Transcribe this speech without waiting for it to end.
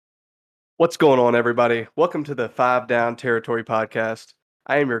What's going on, everybody? Welcome to the Five Down Territory podcast.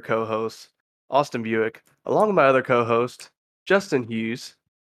 I am your co host, Austin Buick, along with my other co host, Justin Hughes.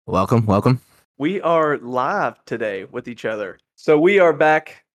 Welcome. We are live today with each other. So we are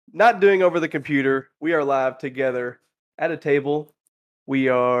back, not doing over the computer. We are live together at a table. We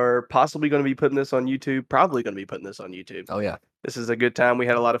are possibly going to be putting this on YouTube, probably going to be putting this on YouTube. Oh yeah. This is a good time. We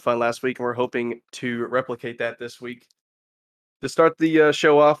had a lot of fun last week, and we're hoping to replicate that this week. To start the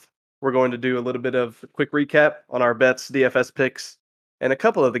show off, we're going to do a little bit of a quick recap on our bets, DFS picks, and a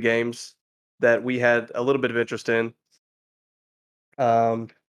couple of the games that we had a little bit of interest in.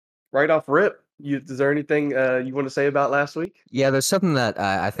 Right off rip, is there anything you want to say about last week? Yeah, there's something that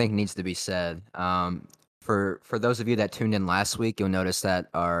I think needs to be said. For those of you that tuned in last week, you'll notice that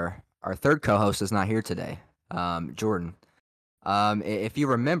our third co-host is not here today, Jordan. If you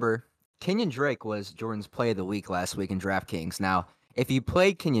remember, Kenyon Drake was Jordan's play of the week last week in DraftKings. Now, if you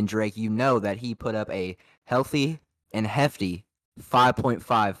played Kenyon Drake, you know that he put up a healthy and hefty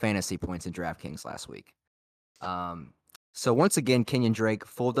 5.5 fantasy points in DraftKings last week. So once again, Kenyon Drake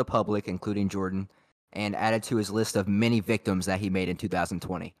fooled the public, including Jordan, and added to his list of many victims that he made in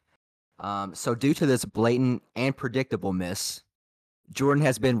 2020. So due to this blatant and predictable miss, Jordan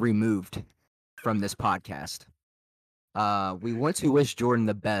has been removed from this podcast. We want to wish Jordan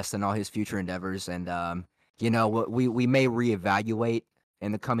the best in all his future endeavors, and we may reevaluate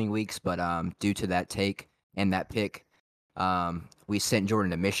in the coming weeks, but due to that take and that pick, we sent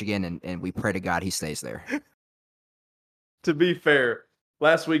Jordan to Michigan, and we pray to God he stays there. To be fair,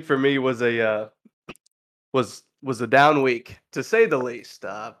 last week for me was a down week, to say the least.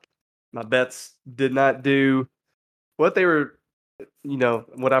 My bets did not do what they were,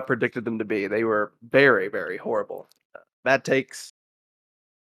 what I predicted them to be. They were very, very horrible. Bad takes.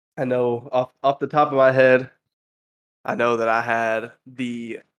 I know off the top of my head, I know that I had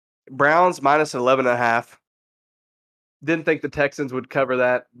the Browns minus 11.5. Didn't think the Texans would cover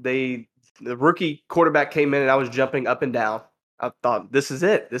that. The rookie quarterback came in and I was jumping up and down. I thought, this is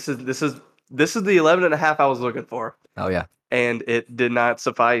it. This is the 11.5 I was looking for. Oh yeah. And it did not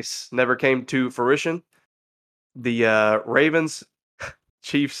suffice. Never came to fruition. The Ravens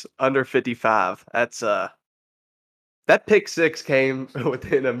Chiefs under 55. That pick six came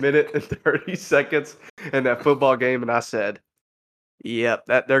within a minute and 30 seconds in that football game, and I said, "Yep,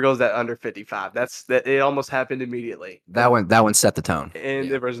 there goes that under 55." That. It almost happened immediately. That one set the tone,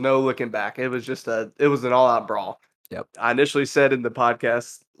 and there was no looking back. It was an all-out brawl. Yep. I initially said in the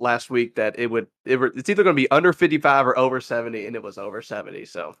podcast last week that it's either going to be under 55 or over 70, and it was over 70.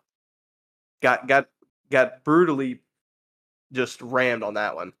 So got brutally just rammed on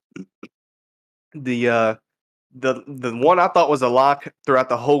that one. The one I thought was a lock throughout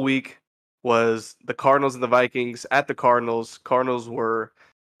the whole week was the Cardinals and the Vikings. At the Cardinals were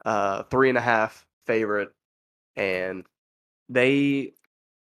 3.5 favorite, and they,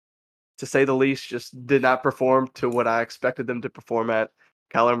 to say the least, just did not perform to what I expected them to perform at.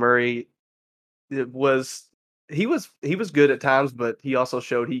 Kyler Murray, he was good at times, but he also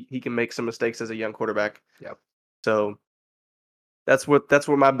showed he can make some mistakes as a young quarterback. Yep. So that's what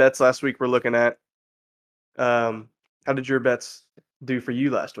my bets last week were looking at. How did your bets do for you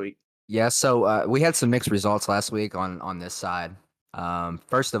last week? Yeah, so we had some mixed results last week on this side.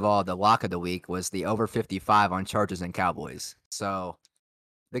 First of all, the lock of the week was the over 55 on Chargers and Cowboys. So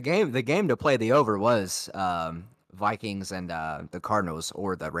the game to play the over was Vikings and the Cardinals,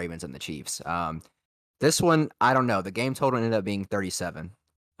 or the Ravens and the Chiefs. This one, I don't know. The game total ended up being 37.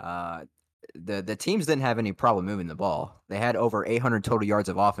 The teams didn't have any problem moving the ball. They had over 800 total yards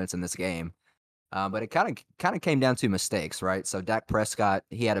of offense in this game. But it kind of came down to mistakes, right? So Dak Prescott,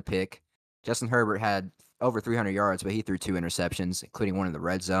 he had a pick. Justin Herbert had over 300 yards, but he threw 2 interceptions, including one in the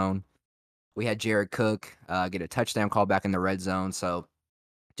red zone. We had Jared Cook get a touchdown call back in the red zone. So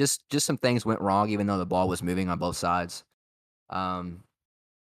just some things went wrong, even though the ball was moving on both sides. And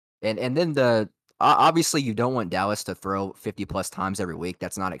then obviously you don't want Dallas to throw 50 plus times every week.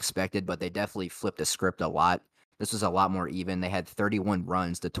 That's not expected, but they definitely flipped the script a lot. This was a lot more even. They had 31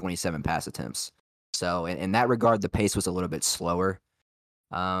 runs to 27 pass attempts. So in that regard, the pace was a little bit slower.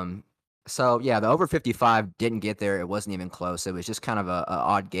 So yeah, the over 55 didn't get there. It wasn't even close. It was just kind of a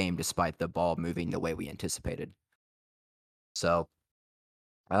odd game, despite the ball moving the way we anticipated. So,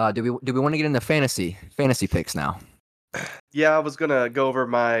 do we want to get into fantasy picks now? Yeah, I was gonna go over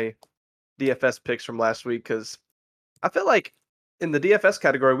my DFS picks from last week because I feel like in the DFS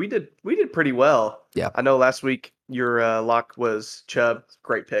category we did pretty well. Yeah, I know last week your lock was Chubb,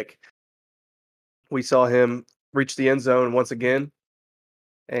 great pick. We saw him reach the end zone once again,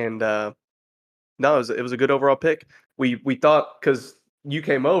 and no, it was a good overall pick. We thought, because you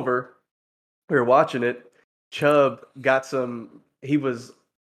came over, we were watching it. Chubb got some. He was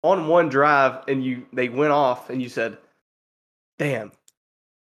on one drive, and they went off, and you said, "Damn,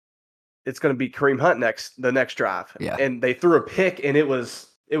 it's going to be Kareem Hunt the next drive." Yeah. And they threw a pick, and it was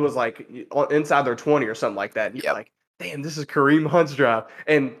like inside their 20 or something like that. And you're like, "Damn, this is Kareem Hunt's drive."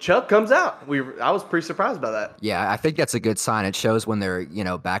 And Chubb comes out. I was pretty surprised by that. Yeah, I think that's a good sign. It shows when their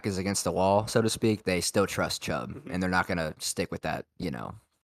back is against the wall, so to speak. They still trust Chubb, and they're not going to stick with that.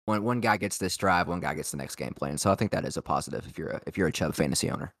 When one guy gets this drive, one guy gets the next game plan. So I think that is a positive if you're a Chubb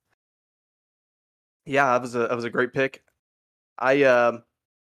fantasy owner. Yeah, that was a great pick. Last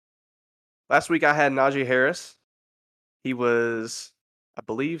week I had Najee Harris. He was, I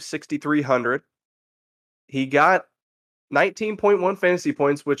believe, 6,300. He got 19.1 fantasy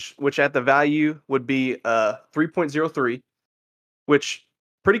points, which at the value would be 3.03, which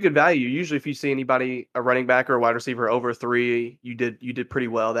pretty good value. Usually, if you see anybody, a running back or a wide receiver over 3, you did pretty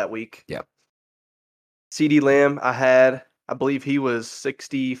well that week. Yep. CeeDee Lamb, I believe he was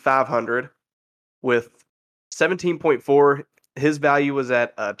 6,500 with 17.4. His value was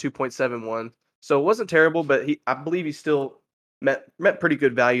at 2.71, so it wasn't terrible, but I believe he still met pretty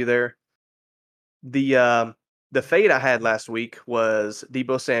good value there. The fade I had last week was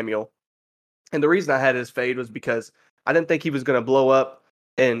Deebo Samuel, and the reason I had his fade was because I didn't think he was going to blow up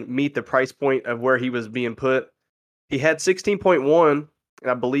and meet the price point of where he was being put. He had 16.1, and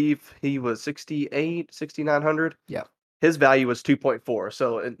I believe he was 6,900. Yeah. His value was 2.4,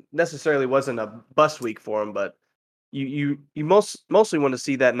 so it necessarily wasn't a bust week for him, but you mostly want to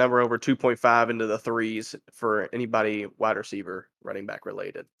see that number over 2.5 into the threes for anybody wide receiver, running back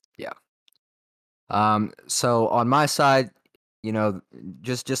related. Yeah. So on my side,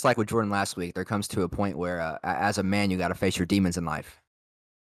 just like with Jordan last week, there comes to a point where as a man, you got to face your demons in life.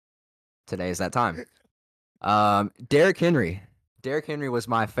 Today is that time. Derrick Henry. Derrick Henry was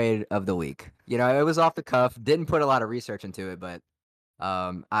my fade of the week. It was off the cuff. Didn't put a lot of research into it, but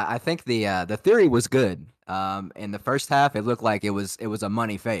I think the theory was good. In the first half, it looked like it was a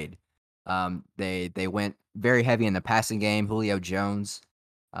money fade. They went very heavy in the passing game. Julio Jones,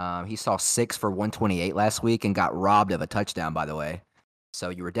 he saw 6 for 128 last week and got robbed of a touchdown, by the way. So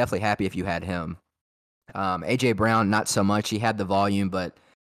you were definitely happy if you had him. AJ Brown, not so much. He had the volume, but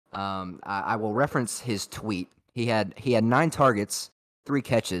I will reference his tweet. He had 9 targets, 3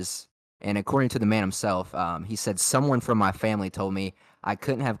 catches, and according to the man himself, he said, "Someone from my family told me I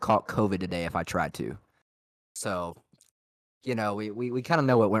couldn't have caught COVID today if I tried to." So, we kind of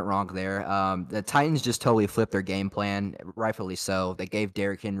know what went wrong there. The Titans just totally flipped their game plan, rightfully so. They gave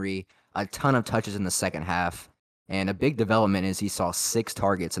Derrick Henry a ton of touches in the second half, and a big development is he saw 6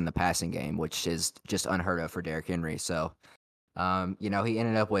 targets in the passing game, which is just unheard of for Derrick Henry. So, he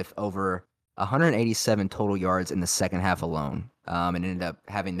ended up with over 187 total yards in the second half alone, and ended up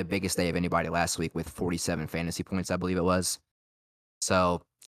having the biggest day of anybody last week with 47 fantasy points, I believe it was. So,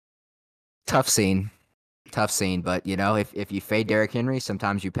 tough scene. But, if you fade Derrick Henry,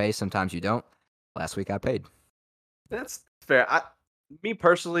 sometimes you pay, sometimes you don't. Last week I paid. That's fair. Me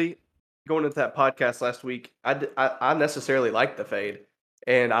personally, going into that podcast last week, I necessarily liked the fade,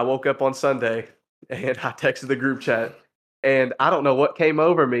 and I woke up on Sunday and I texted the group chat, and I don't know what came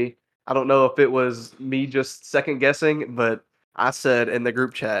over me. I don't know if it was me just second guessing, but I said in the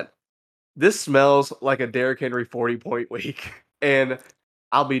group chat, "This smells like a Derrick Henry 40-point week," and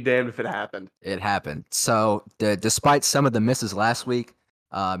I'll be damned if it happened. It happened. So, despite some of the misses last week,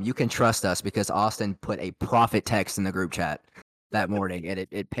 you can trust us because Austin put a profit text in the group chat that morning, and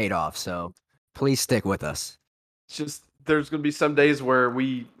it paid off. So, please stick with us. It's just there's going to be some days where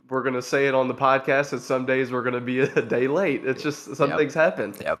we're going to say it on the podcast, and some days we're going to be a day late. It's just some things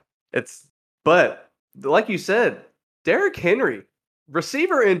happen. Yep. But like you said, Derrick Henry,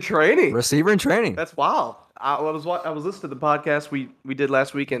 receiver in training. That's wild. I was listening to the podcast we did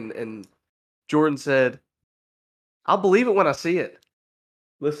last week, and Jordan said, "I'll believe it when I see it."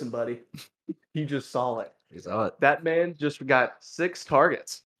 Listen, buddy, you just saw it. You saw it. That man just got 6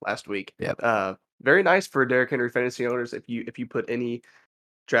 targets last week. Yep. Very nice for Derrick Henry fantasy owners if you put any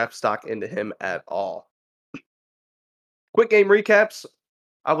draft stock into him at all. Quick game recaps.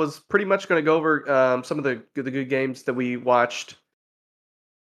 I was pretty much going to go over some of the good games that we watched.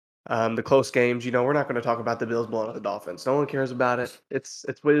 The close games, we're not going to talk about the Bills blowing up the Dolphins. No one cares about it. It's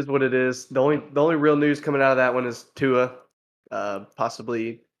what it is. The only real news coming out of that one is Tua,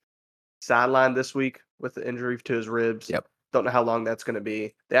 possibly sidelined this week with the injury to his ribs. Yep. Don't know how long that's going to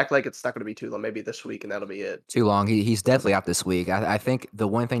be. They act like it's not going to be too long. Maybe this week, and that'll be it. Too long. He's definitely out this week. I think the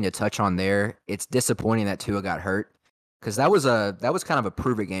one thing to touch on there, it's disappointing that Tua got hurt because that was kind of a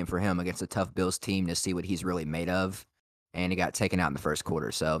prove it game for him against a tough Bills team to see what he's really made of. and he got taken out in the first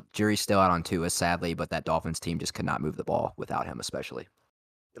quarter. So jury's still out on Tua, sadly, but that Dolphins team just could not move the ball without him, especially.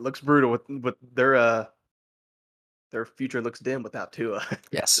 It looks brutal with their future looks dim without Tua, to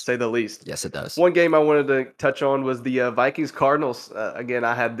Yes. say the least. Yes, it does. One game I wanted to touch on was the Vikings Cardinals. Again,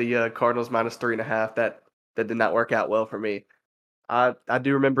 I had the Cardinals minus 3.5. That did not work out well for me. I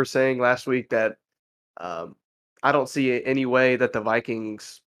do remember saying last week that um, I don't see any way that the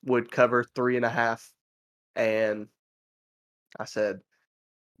Vikings would cover 3.5, and I said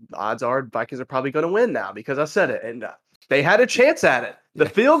the odds are Vikings are probably going to win now because I said it, and they had a chance at it. The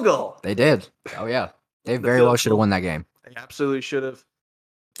field goal. They did. Oh yeah, they The very well field should have goal. won that game. They absolutely should have.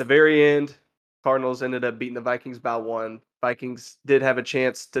 At the very end, Cardinals ended up beating the Vikings by 1. Vikings did have a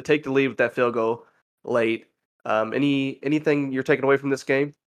chance to take the lead with that field goal late. Anything you're taking away from this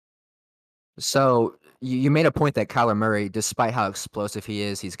game? So you made a point that Kyler Murray, despite how explosive he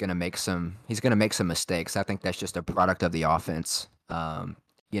is, he's gonna make some mistakes. I think that's just a product of the offense.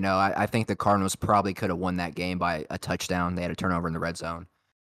 I think the Cardinals probably could have won that game by a touchdown. They had a turnover in the red zone.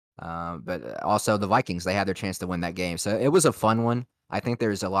 But also the Vikings, they had their chance to win that game. So it was a fun one. I think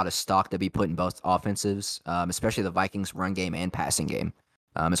there's a lot of stock to be put in both offenses, especially the Vikings run game and passing game.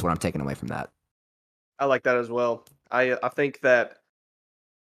 Is what I'm taking away from that. I like that as well. I think that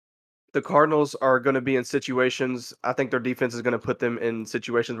the Cardinals are going to be in situations. I think their defense is going to put them in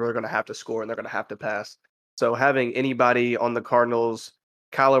situations where they're going to have to score and they're going to have to pass. So having anybody on the Cardinals,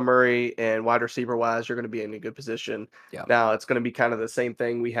 Kyler Murray and wide receiver wise, you're going to be in a good position. Yeah. Now it's going to be kind of the same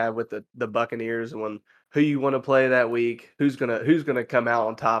thing we have with the Buccaneers when who you want to play that week, who's gonna come out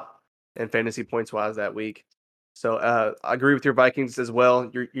on top in fantasy points wise that week. So I agree with your Vikings as well.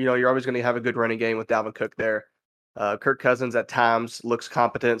 You're always going to have a good running game with Dalvin Cook there. Kirk Cousins at times looks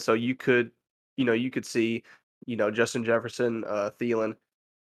competent, so you could see, Justin Jefferson, Thielen,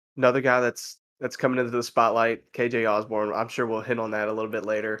 another guy that's coming into the spotlight, KJ Osborne. I'm sure we'll hit on that a little bit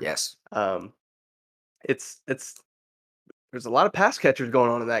later. Yes. It's there's a lot of pass catchers going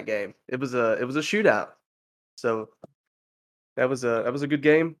on in that game. It was a shootout, so that was a good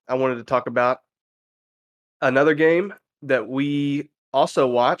game. I wanted to talk about another game that we also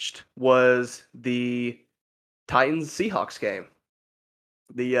watched was the Titans Seahawks game.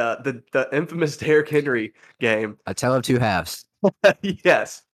 The infamous Derrick Henry game. A tale of two halves.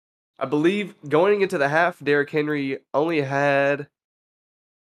 Yes. I believe going into the half, Derrick Henry only had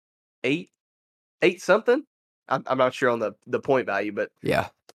eight something. I'm not sure on the point value, but Yeah.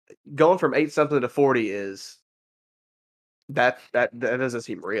 going from 8 something to 40 is that doesn't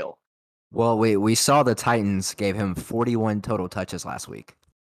seem real. Well, we saw the Titans gave him 41 total touches last week.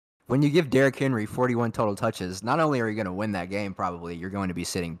 When you give Derrick Henry 41 total touches, not only are you going to win that game, probably you're going to be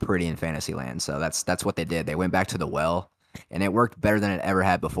sitting pretty in fantasy land. So that's what they did. They went back to the well, and it worked better than it ever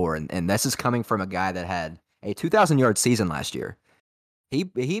had before. And this is coming from a guy that had a 2,000-yard season last year.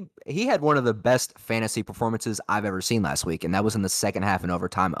 He had one of the best fantasy performances I've ever seen last week, and that was in the second half and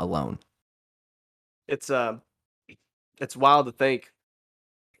overtime alone. It's wild to think,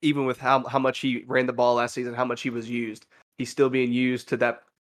 even with how much he ran the ball last season, how much he was used, he's still being used to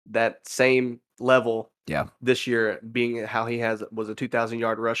that same level. Yeah. This year, being how he was a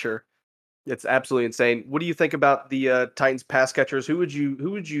 2,000-yard rusher. It's absolutely insane. What do you think about the Titans pass catchers? Who would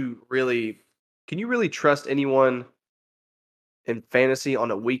you really? Can you really trust anyone in fantasy on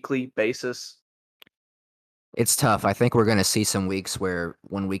a weekly basis? It's tough. I think we're going to see some weeks where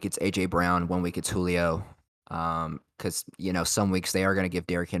one week it's A.J. Brown, one week it's Julio. Because, some weeks they are going to give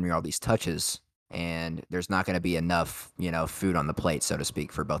Derrick Henry all these touches, and there's not going to be enough, food on the plate, so to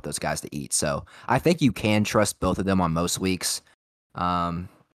speak, for both those guys to eat. So I think you can trust both of them on most weeks.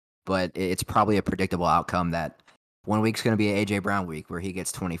 But it's probably a predictable outcome that one week's going to be an A.J. Brown week where he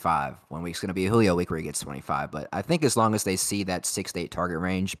gets 25. One week's going to be a Julio week where he gets 25. But I think as long as they see that 6 to 8 target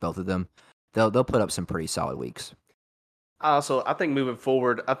range, both of them, they'll put up some pretty solid weeks. Also, I think moving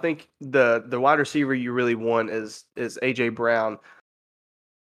forward, I think the wide receiver you really want is A.J. Brown.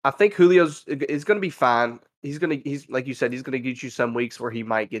 I think Julio's is going to be fine. He's like you said, he's going to get you some weeks where he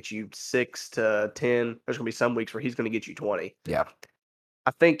might get you 6 to 10. There's going to be some weeks where he's going to get you 20. Yeah.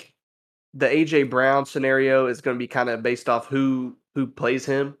 I think the A.J. Brown scenario is going to be kind of based off who plays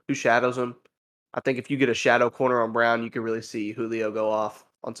him, who shadows him. I think if you get a shadow corner on Brown, you can really see Julio go off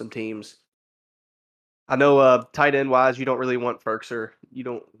on some teams. I know tight end wise, you don't really want Ferkser. You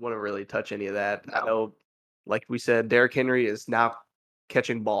don't want to really touch any of that. I know, like we said, Derrick Henry is now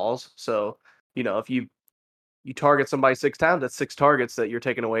catching balls. So, if you target somebody 6 times, that's 6 targets that you're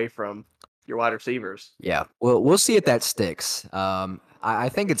taking away from your wide receivers. Yeah. Well, we'll see if that sticks. I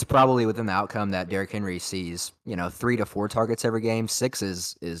think it's probably within the outcome that Derrick Henry sees, 3 to 4 targets every game. 6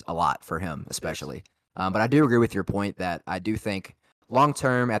 is a lot for him, especially. But I do agree with your point that I do think long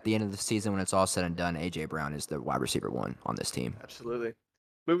term, at the end of the season, when it's all said and done, AJ Brown is the wide receiver one on this team. Absolutely.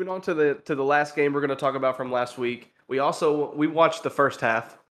 Moving on to the last game we're going to talk about from last week. We watched the first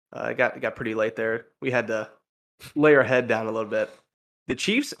half. It got pretty late there. We had to lay our head down a little bit. The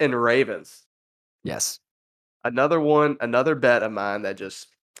Chiefs and Ravens. Yes. Another bet of mine that's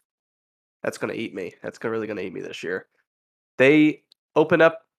going to eat me. Really going to eat me this year. They open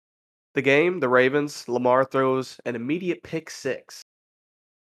up the game, the Ravens. Lamar throws an immediate pick six.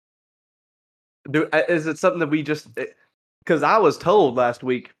 Is it something that we just? Because I was told last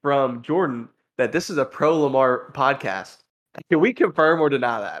week from Jordan that this is a pro Lamar podcast. Can we confirm or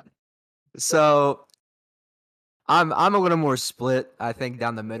deny that? So I'm a little more split, I think,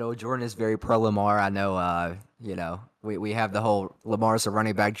 down the middle. Jordan is very pro Lamar. I know we have the whole Lamar's a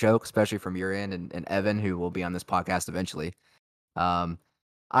running back joke, especially from your end and Evan, who will be on this podcast eventually.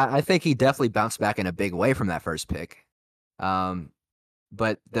 I think he definitely bounced back in a big way from that first pick.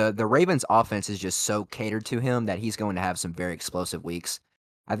 But the Ravens offense is just so catered to him that he's going to have some very explosive weeks.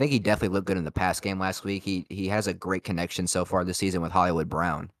 I think he definitely looked good in the pass game last week. He has a great connection so far this season with Hollywood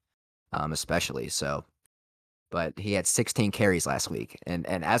Brown, especially. So, but he had 16 carries last week, and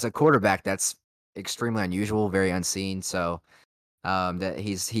as a quarterback, that's extremely unusual, very unseen. So, that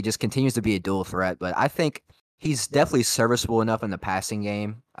he just continues to be a dual threat. But I think he's definitely serviceable enough in the passing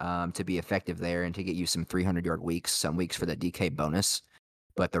game to be effective there and to get you some 300-yard weeks, some weeks for the DK bonus.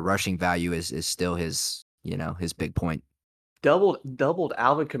 But the rushing value is still his big point. Doubled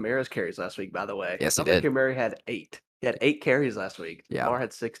Alvin Kamara's carries last week, by the way. Yes, he Alvin did. Kamara had 8. He had 8 carries last week. Yeah. Lamar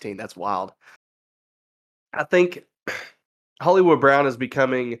had 16. That's wild. I think Hollywood Brown is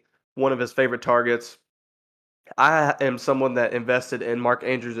becoming one of his favorite targets. I am someone that invested in Mark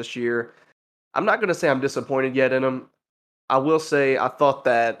Andrews this year. I'm not going to say I'm disappointed yet in him. I will say I thought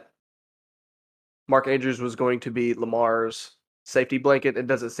that Mark Andrews was going to be Lamar's safety blanket. It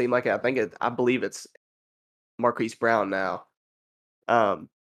doesn't seem like it. I believe it's Marquise Brown now.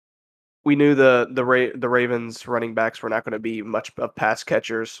 We knew the Ravens running backs were not going to be much of pass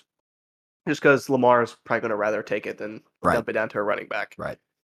catchers, just because Lamar is probably going to rather take it than dump it down to a running back. Right.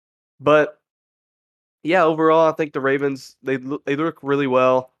 But yeah, overall, I think the Ravens they look really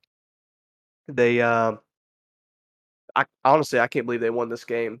well. They honestly I can't believe they won this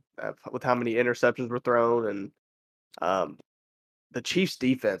game with how many interceptions were thrown and the Chiefs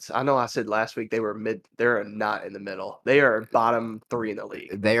defense. I know I said last week they were mid. They're not in the middle. They are bottom 3 in the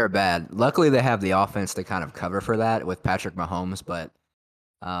league. They are bad. Luckily, they have the offense to kind of cover for that with Patrick Mahomes. But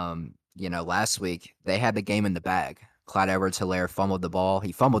last week they had the game in the bag. Clyde Edwards-Helaire fumbled the ball.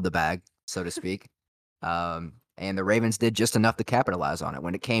 He fumbled the bag, so to speak. And the Ravens did just enough to capitalize on it.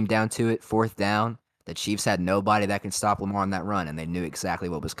 When it came down to it, 4th down, the Chiefs had nobody that can stop Lamar on that run, and they knew exactly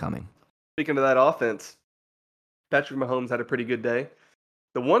what was coming. Speaking of that offense, Patrick Mahomes had a pretty good day.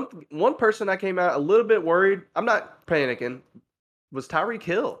 The one person I came out a little bit worried, I'm not panicking, was Tyreek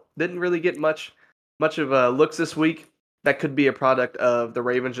Hill. Didn't really get much of looks this week. That could be a product of the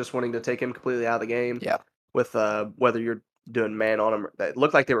Ravens just wanting to take him completely out of the game. Yeah. With whether you're doing man on him, it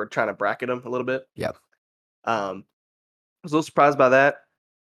looked like they were trying to bracket him a little bit. Yeah. I was a little surprised by that.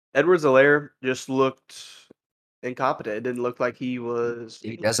 Edwards-Helaire just looked incompetent. It didn't look like he was.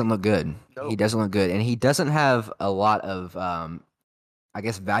 He doesn't look good. No. He doesn't look good, and he doesn't have a lot of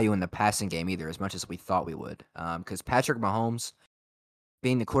value in the passing game either, as much as we thought we would. Because Patrick Mahomes,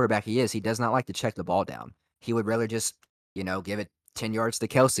 being the quarterback he is, he does not like to check the ball down. He would rather just, give it 10 yards to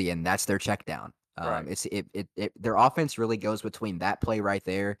Kelsey, and that's their check down. Right. Their offense really goes between that play right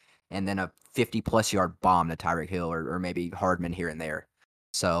there and then a 50-plus yard bomb to Tyreek Hill or maybe Hardman here and there.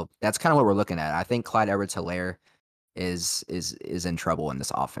 So that's kind of what we're looking at. I think Clyde Edwards-Helaire is in trouble in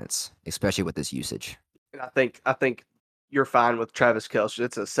this offense, especially with this usage. And I think you're fine with Travis Kelce.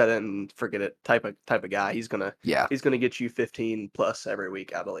 It's a set it and forget it type of guy. He's gonna get you 15 plus every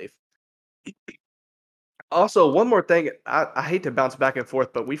week, I believe. Also, one more thing. I hate to bounce back and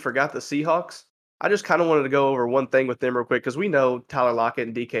forth, but we forgot the Seahawks. I just kind of wanted to go over one thing with them real quick because we know Tyler Lockett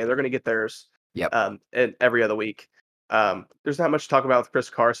and DK, they're going to get theirs. Yep. And every other week. There's not much to talk about with Chris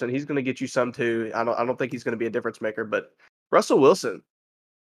Carson. He's going to get you some too. I don't think he's going to be a difference maker, but Russell Wilson.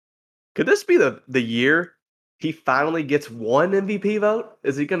 Could this be the year he finally gets one MVP vote?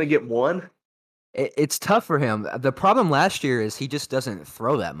 Is he going to get one? It's tough for him. The problem last year is he just doesn't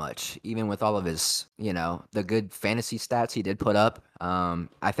throw that much, even with all of his, the good fantasy stats he did put up.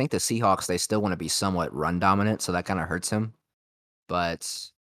 I think the Seahawks, they still want to be somewhat run dominant, so that kind of hurts him.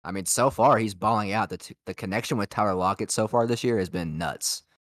 But, I mean, so far he's balling out. The connection with Tyler Lockett so far this year has been nuts.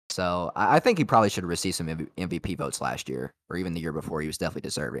 So I think he probably should have received some MVP votes last year or even the year before. He was definitely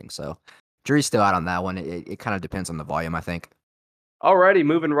deserving. So Jury's still out on that one. It kind of depends on the volume, I think. Alrighty,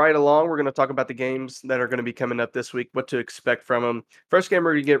 moving right along, we're going to talk about the games that are going to be coming up this week, what to expect from them. First game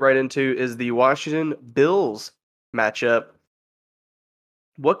we're going to get right into is the Washington Bills matchup.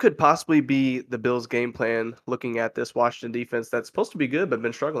 What could possibly be the Bills' game plan looking at this Washington defense that's supposed to be good but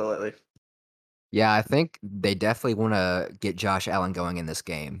been struggling lately? Yeah, I think they definitely want to get Josh Allen going in this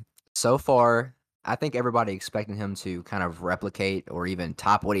game. So far, I think everybody expecting him to kind of replicate or even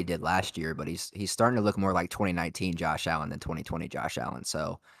top what he did last year, but he's starting to look more like 2019 Josh Allen than 2020 Josh Allen.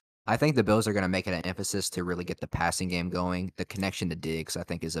 So I think the Bills are going to make it an emphasis to really get the passing game going. The connection to Diggs, I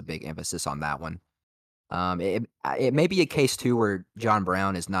think, is a big emphasis on that one. It may be a case too where John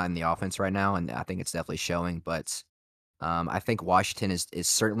Brown is not in the offense right now, and I think it's definitely showing. But I think Washington is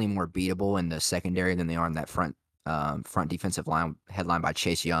certainly more beatable in the secondary than they are in that front defensive line headlined by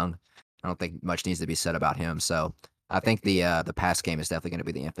Chase Young. I don't think much needs to be said about him. So I think the pass game is definitely going to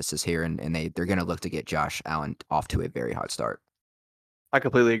be the emphasis here, and they're going to look to get Josh Allen off to a very hot start. I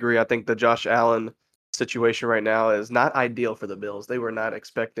completely agree. I think the Josh Allen situation right now is not ideal for the Bills. They were not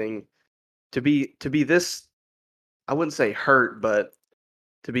expecting to be this, I wouldn't say hurt, but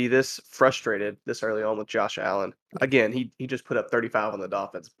to be this frustrated this early on with Josh Allen. Again, he just put up 35 on the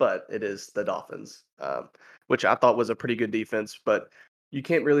Dolphins, but it is the Dolphins, which I thought was a pretty good defense. But you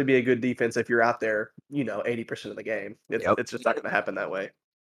can't really be a good defense if you're out there, 80% of the game. Yep. It's just not going to happen that way.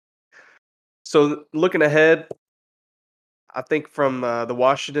 So looking ahead, I think from the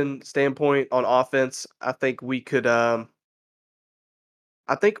Washington standpoint on offense, I think we could.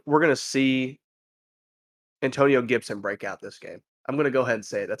 I think we're going to see Antonio Gibson break out this game. I'm going to go ahead and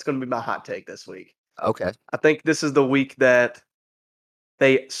say it. That's going to be my hot take this week. Okay. I think this is the week that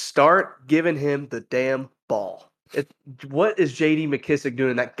they start giving him the damn ball. What is J.D. McKissick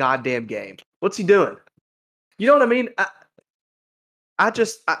doing in that goddamn game? What's he doing? You know what I mean? I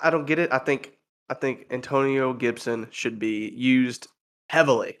don't get it. I think Antonio Gibson should be used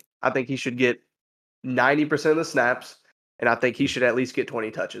heavily. I think he should get 90% of the snaps, and I think he should at least get 20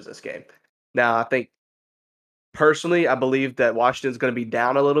 touches this game. Now, I think personally, I believe that Washington's going to be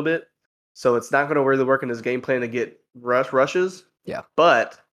down a little bit, so it's not going to really work in his game plan to get rushes. Yeah.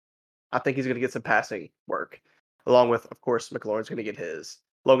 But I think he's going to get some passing work, along with, of course, McLaurin's going to get his.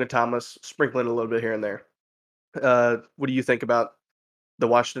 Logan Thomas sprinkling a little bit here and there. What do you think about the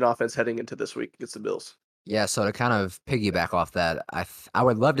Washington offense heading into this week against the Bills? Yeah, so to kind of piggyback off that, I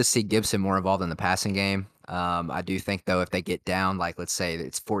would love to see Gibson more involved in the passing game. I do think, though, if they get down, like let's say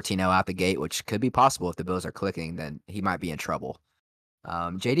it's 14-0 out the gate, which could be possible if the Bills are clicking, then he might be in trouble.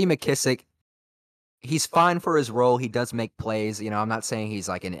 J.D. McKissick, he's fine for his role. He does make plays. I'm not saying he's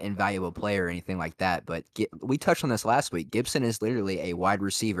like an invaluable player or anything like that, but we touched on this last week. Gibson is literally a wide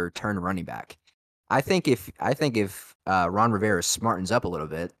receiver turned running back. I think if Ron Rivera smartens up a little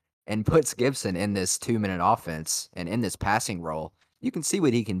bit and puts Gibson in this 2-minute offense and in this passing role, you can see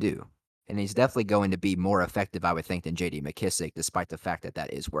what he can do. And he's definitely going to be more effective, I would think, than J.D. McKissick, despite the fact that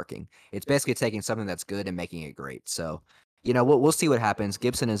that is working. It's basically taking something that's good and making it great. So, we'll see what happens.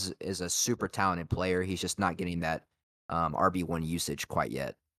 Gibson is a super talented player. He's just not getting that RB1 usage quite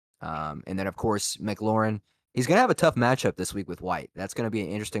yet. And then, of course, McLaurin, he's going to have a tough matchup this week with White. That's going to be an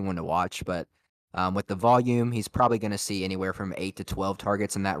interesting one to watch, but with the volume, he's probably going to see anywhere from 8 to 12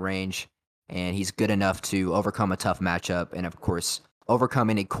 targets in that range, and he's good enough to overcome a tough matchup and, of course, overcome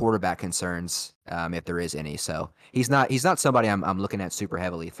any quarterback concerns if there is any. So he's not somebody I'm looking at super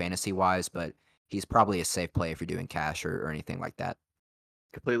heavily fantasy-wise, but he's probably a safe play if you're doing cash or anything like that.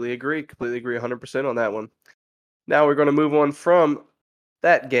 Completely agree 100% on that one. Now we're going to move on from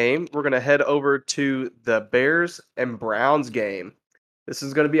that game. We're going to head over to the Bears and Browns game. This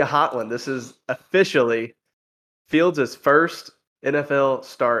is going to be a hot one. This is officially Fields' first NFL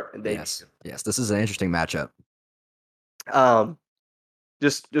start in debut. Yes, this is an interesting matchup.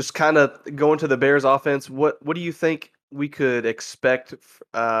 Just kind of going to the Bears offense. What do you think we could expect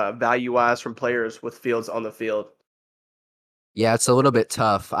value-wise from players with Fields on the field? Yeah, it's a little bit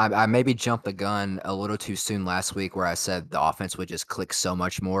tough. I maybe jumped the gun a little too soon last week where I said the offense would just click so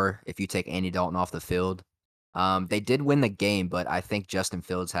much more if you take Andy Dalton off the field. They did win the game, but I think Justin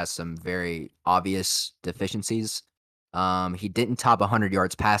Fields has some very obvious deficiencies. He didn't top 100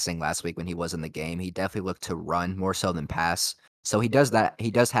 yards passing last week when he was in the game. He definitely looked to run more so than pass. So he does that. He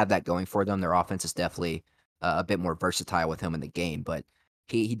does have that going for them. Their offense is definitely a bit more versatile with him in the game, but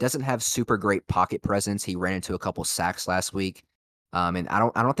he doesn't have super great pocket presence. He ran into a couple sacks last week, and I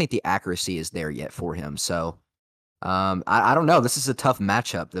don't think the accuracy is there yet for him. So I don't know. This is a tough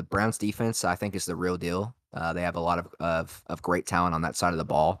matchup. The Browns defense, I think, is the real deal. They have a lot of great talent on that side of the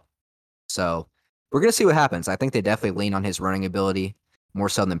ball. So we're going to see what happens. I think they definitely lean on his running ability. more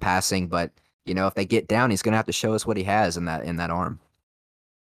so than passing. But if they get down, he's going to have to show us what he has in that arm.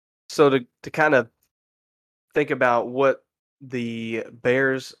 So to kind of think about what the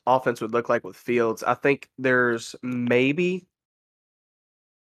Bears offense would look like with Fields, I think there's maybe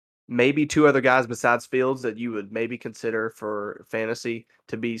two other guys besides Fields that you would maybe consider for fantasy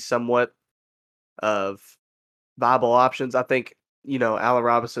to be somewhat of viable options. I think, Allen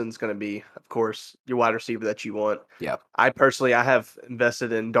Robinson's going to be, of course, your wide receiver that you want. Yeah. I have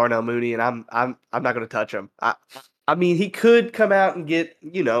invested in Darnell Mooney, and I'm not going to touch him. I mean, he could come out and get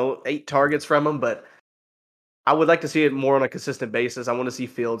 8 targets from him, but I would like to see it more on a consistent basis. I want to see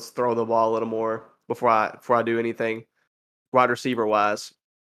Fields throw the ball a little more before I do anything wide receiver wise.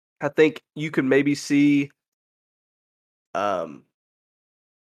 I think you could maybe see um,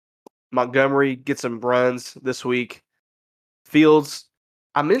 Montgomery get some runs this week. Fields,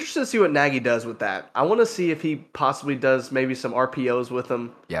 I'm interested to see what Nagy does with that. I want to see if he possibly does maybe some RPOs with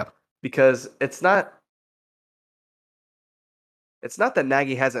him. Yeah. Because it's not that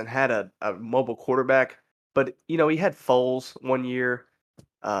Nagy hasn't had a mobile quarterback, but he had Foles one year.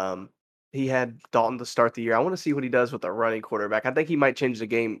 He had Dalton to start the year. I want to see what he does with a running quarterback. I think he might change the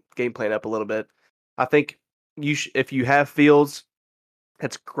game plan up a little bit. I think if you have Fields,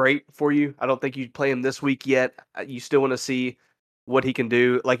 that's great for you. I don't think you play him this week yet. You still want to see what he can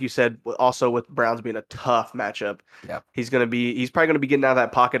do. Like you said, also with Browns being a tough matchup. Yeah. He's probably gonna be getting out of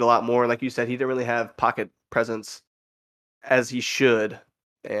that pocket a lot more. Like you said, he didn't really have pocket presence as he should,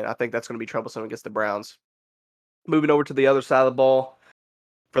 and I think that's gonna be troublesome against the Browns. Moving over to the other side of the ball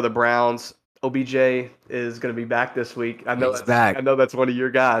for the Browns, OBJ is gonna be back this week. He's back. I know that's one of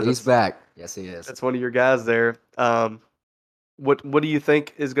your guys. He's back. Yes, he is. That's one of your guys there. What do you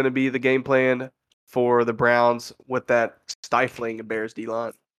think is going to be the game plan for the Browns with that stifling Bears D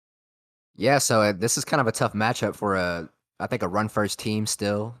line? Yeah, so this is kind of a tough matchup for I think a run first team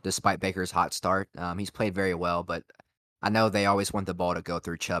still, despite Baker's hot start. He's played very well, but I know they always want the ball to go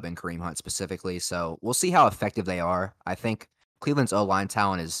through Chubb and Kareem Hunt specifically. So we'll see how effective they are. I think Cleveland's O-line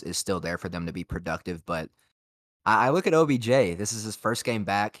talent is still there for them to be productive, but I look at OBJ. This is his first game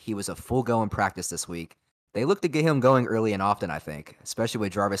back. He was a full go in practice this week. They look to get him going early and often, I think, especially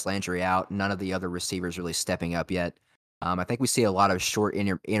with Jarvis Landry out. None of the other receivers really stepping up yet. I think we see a lot of short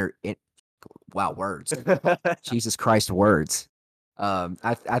wow, words. Jesus Christ, words.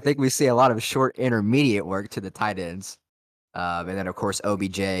 I think we see a lot of short intermediate work to the tight ends. And then, of course,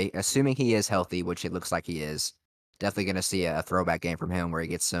 OBJ, assuming he is healthy, which it looks like he is, definitely going to see a throwback game from him where he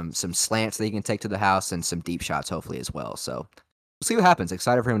gets some slants that he can take to the house and some deep shots, hopefully, as well. So we'll see what happens.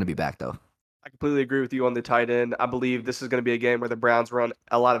 Excited for him to be back, though. I completely agree with you on the tight end. I believe this is going to be a game where the Browns run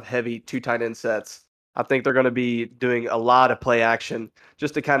a lot of heavy 2 tight end sets. I think they're going to be doing a lot of play action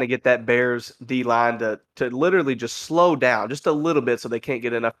just to kind of get that Bears D line to literally just slow down just a little bit so they can't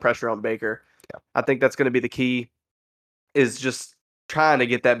get enough pressure on Baker. Yeah. I think that's going to be the key, is just trying to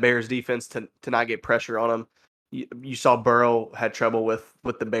get that Bears defense to not get pressure on them. You saw Burrow had trouble with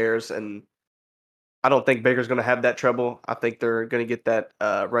the Bears, and I don't think Baker's going to have that trouble. I think they're going to get that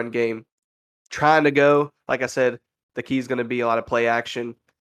run game trying to go. Like I said, the key is going to be a lot of play action.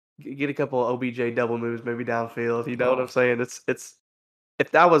 Get a couple of OBJ double moves maybe downfield. You know what I'm saying? It's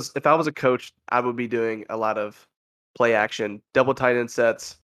if I was a coach, I would be doing a lot of play action, double tight end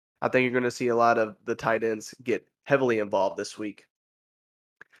sets. I think you're going to see a lot of the tight ends get heavily involved this week.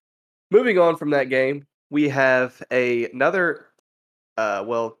 Moving on from that game, we have another,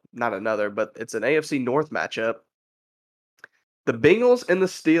 well, not another, but it's an AFC North matchup. The Bengals and the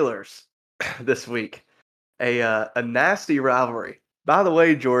Steelers this week. A nasty rivalry. By the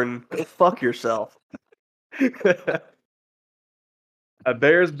way, Jordan, go fuck yourself. A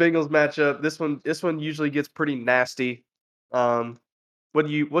Bears Bengals matchup. This one usually gets pretty nasty.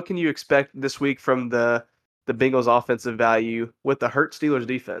 What can you expect this week from the Bengals offensive value with the hurt Steelers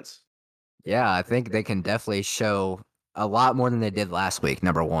defense? Yeah, I think they can definitely show a lot more than they did last week.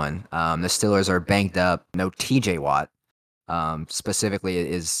 Number one, the Steelers are banged up. No TJ Watt, specifically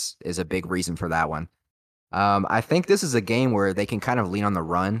is a big reason for that one. I think this is a game where they can kind of lean on the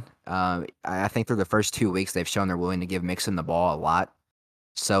run. I think through the first 2 weeks, they've shown they're willing to give Mixon the ball a lot.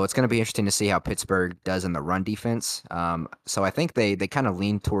 So it's going to be interesting to see how Pittsburgh does in the run defense. So I think they kind of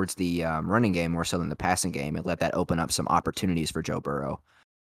lean towards the running game more so than the passing game and let that open up some opportunities for Joe Burrow.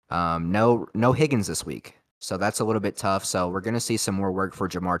 No Higgins this week, so that's a little bit tough. So we're going to see some more work for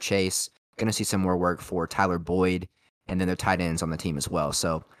Jamar Chase. Going to see some more work for Tyler Boyd, and then their tight ends on the team as well.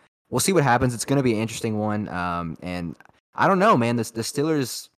 So we'll see what happens. It's going to be an interesting one. And I don't know, man. The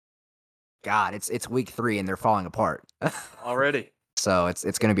Steelers, God, it's week 3 and they're falling apart already. So it's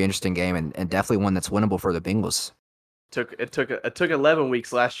going to be an interesting game and definitely one that's winnable for the Bengals. It took 11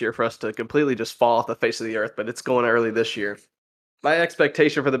 weeks last year for us to completely just fall off the face of the earth, but it's going early this year. My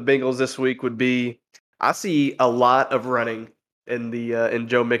expectation for the Bengals this week would be I see a lot of running in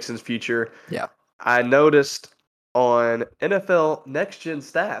Joe Mixon's future. Yeah. I noticed on NFL Next Gen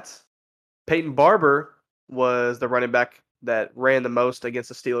Stats, Peyton Barber was the running back that ran the most against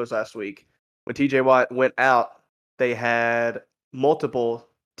the Steelers last week. When TJ Watt went out, they had multiple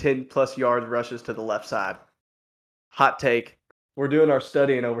 10+ yard rushes to the left side. Hot take. We're doing our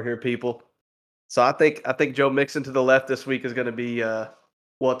studying over here, people. So I think Joe Mixon to the left this week is going to be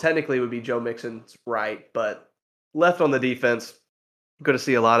well, technically it would be Joe Mixon's right, but left on the defense. Going to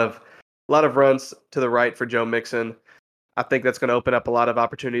see a lot of runs to the right for Joe Mixon. I think that's going to open up a lot of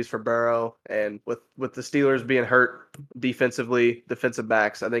opportunities for Burrow, and with the Steelers being hurt defensively, defensive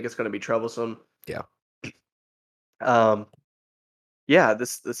backs, I think it's going to be troublesome. Yeah. Um, yeah,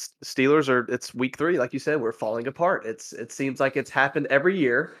 this Steelers it's week 3, like you said, we're falling apart. It seems like it's happened every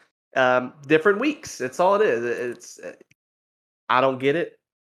year, different weeks. It's all it is. I don't get it.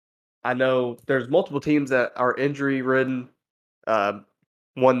 I know there's multiple teams that are injury ridden. Um,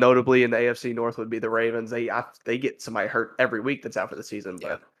 One notably in the AFC North would be the Ravens. They get somebody hurt every week that's out for the season,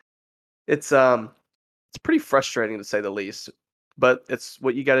 Yeah. but it's pretty frustrating to say the least. But it's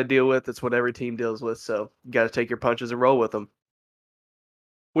what you got to deal with. It's what every team deals with. So you got to take your punches and roll with them.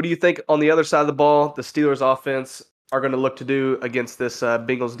 What do you think on the other side of the ball? The Steelers offense are going to look to do against this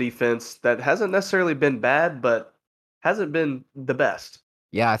Bengals defense that hasn't necessarily been bad, but hasn't been the best.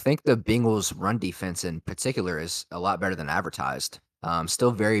 Yeah, I think the Bengals' run defense in particular is a lot better than advertised.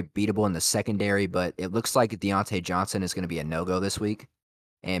 Still very beatable in the secondary, but it looks like Deontay Johnson is going to be a no-go this week,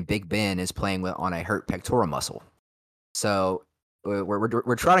 and Big Ben is playing on a hurt pectoral muscle. So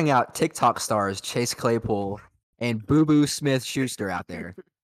we're trotting out TikTok stars Chase Claypool and Boo Boo Smith-Schuster out there.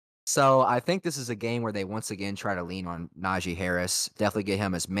 So I think this is a game where they once again try to lean on Najee Harris, definitely get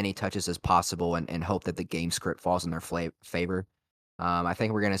him as many touches as possible, and hope that the game script falls in their favor. I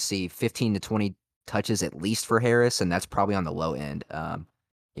think we're going to see 15 to 20 touches at least for Harris, and that's probably on the low end,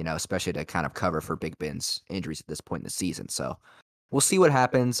 especially to kind of cover for Big Ben's injuries at this point in the season. So we'll see what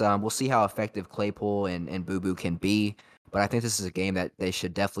happens. We'll see how effective Claypool and Boo Boo can be, but I think this is a game that they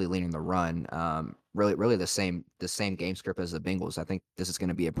should definitely lean on the run. Really the same game script as the Bengals. I think this is going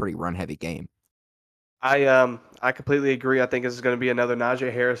to be a pretty run heavy game. I completely agree. I think this is going to be another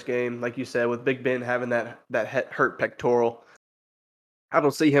Najee Harris game, like you said, with Big Ben having that hurt pectoral. I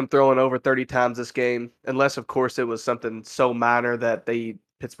don't see him throwing over 30 times this game, unless, of course, it was something so minor that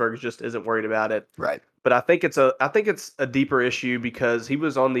Pittsburgh just isn't worried about it. Right. But I think it's a deeper issue because he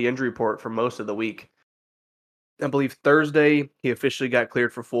was on the injury report for most of the week. I believe Thursday he officially got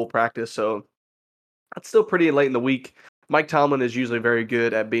cleared for full practice, so that's still pretty late in the week. Mike Tomlin is usually very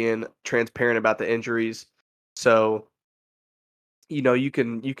good at being transparent about the injuries, so you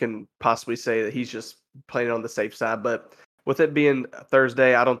can possibly say that he's just playing on the safe side, but with it being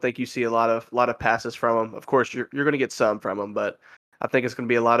Thursday, I don't think you see a lot of passes from him. Of course, you're going to get some from him, but I think it's going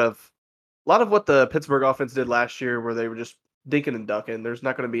to be a lot of what the Pittsburgh offense did last year, where they were just dinking and dunking. There's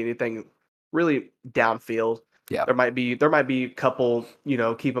not going to be anything really downfield. Yeah. There might be a couple,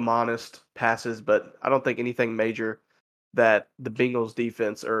 keep them honest passes, but I don't think anything major that the Bengals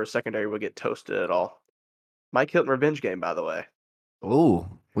defense or secondary would get toasted at all. Mike Hilton revenge game, by the way. Ooh,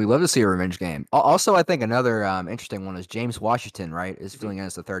 we love to see a revenge game. Also, I think another interesting one is James Washington, right, is filling in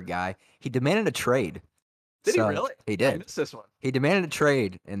as the third guy. He demanded a trade. Did he really? He I did. missed this one. He demanded a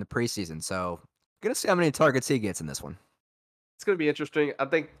trade in the preseason, so gonna see how many targets he gets in this one. It's gonna be interesting. I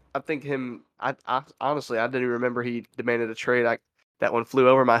think him. I honestly I didn't even remember he demanded a trade. That one flew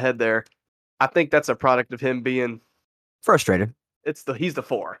over my head there. I think that's a product of him being. Frustrated. He's the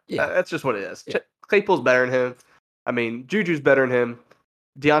 4. Yeah. That's just what it is. Yeah. Claypool's better than him. I mean, Juju's better than him.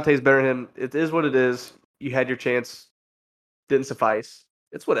 Deontay's better than him. It is what it is. You had your chance. Didn't suffice.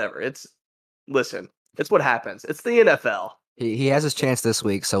 It's whatever. Listen. It's what happens. It's the NFL. He has his chance this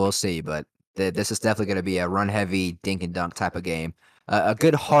week, so we'll see. But this is definitely going to be a run heavy, dink and dunk type of game. A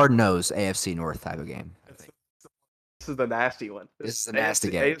good hard nosed AFC North type of game. I think. This is the nasty one. This is the nasty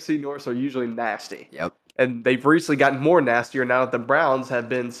game. AFC Norths are usually nasty. Yep. And they've recently gotten more nastier now that the Browns have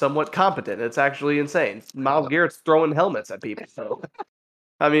been somewhat competent. It's actually insane. Myles Garrett's throwing helmets at people. So,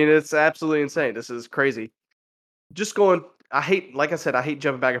 I mean, it's absolutely insane. This is crazy. Just going, like I said, I hate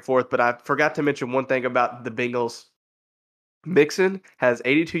jumping back and forth, but I forgot to mention one thing about the Bengals. Mixon has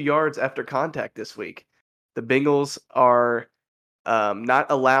 82 yards after contact this week. The Bengals are not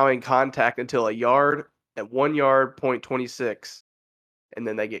allowing contact until a yard at 1 yard, 0.26. And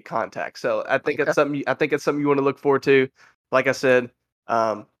then they get contact. So I think it's something. I think it's something you want to look forward to. Like I said,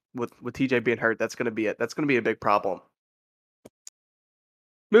 with TJ being hurt, that's going to be it. That's going to be a big problem.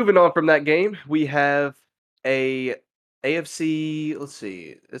 Moving on from that game, we have a AFC. Let's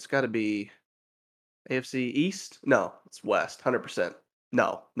see. It's got to be AFC East. No, it's West. 100%.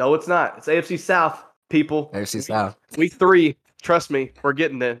 No, it's not. It's AFC South. People. AFC South. Week 3. Trust me, we're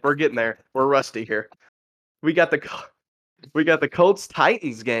getting there. We're getting there. We're rusty here. We got the Colts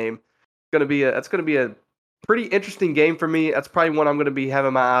Titans game. That's gonna be a pretty interesting game for me. That's probably one I'm gonna be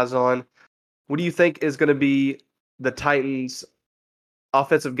having my eyes on. What do you think is gonna be the Titans'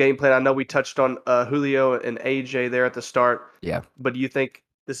 offensive game plan? I know we touched on Julio and AJ there at the start. Yeah. But do you think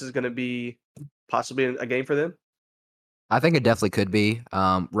this is gonna be possibly a game for them? I think it definitely could be.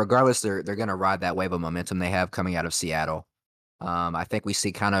 Regardless, they're going to ride that wave of momentum they have coming out of Seattle. I think we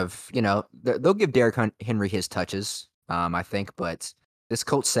see kind of, they'll give Derrick Henry his touches, I think, but this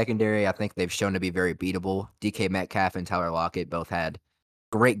Colts secondary, I think they've shown to be very beatable. DK Metcalf and Tyler Lockett both had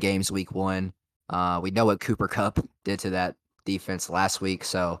great games week 1. We know what Cooper Kupp did to that defense last week,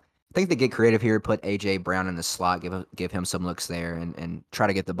 so I think they get creative here, put A.J. Brown in the slot, give him some looks there, and try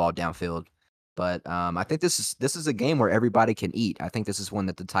to get the ball downfield. But I think this is a game where everybody can eat. I think this is one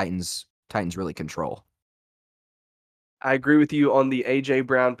that the Titans really control. I agree with you on the AJ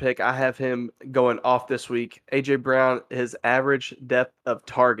Brown pick. I have him going off this week. AJ Brown, his average depth of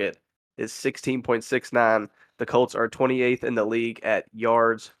target is 16.69. The Colts are 28th in the league at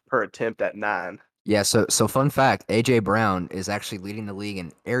yards per attempt at 9. Yeah, so fun fact, AJ Brown is actually leading the league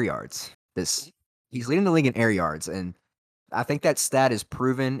in air yards. He's leading the league in air yards, and I think that stat is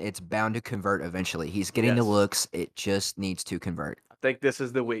proven. It's bound to convert eventually. He's getting the looks. It just needs to convert. I think this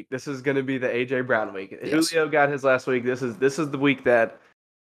is the week. This is going to be the AJ Brown week. Yes. Julio got his last week. This is the week that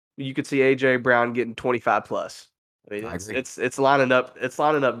you could see AJ Brown getting 25 plus. I mean, it's lining up. It's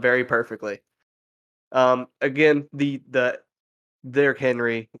lining up very perfectly. Again, the Derrick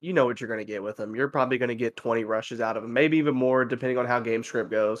Henry, you know what you're going to get with him. You're probably going to get 20 rushes out of him, maybe even more, depending on how game script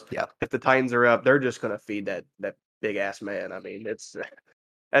goes. Yeah. If the Titans are up, they're just going to feed that big ass man. I mean, that's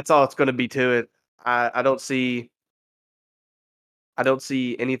all it's going to be to it. I don't see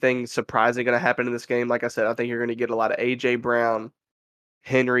anything surprising going to happen in this game. Like I said, I think you're going to get a lot of AJ Brown,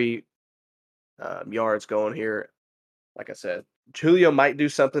 Henry yards going here. Like I said, Julio might do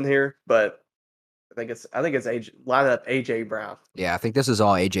something here, but I think it's AJ, line up AJ Brown. Yeah, I think this is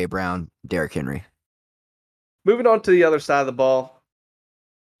all AJ Brown, Derrick Henry. Moving on to the other side of the ball,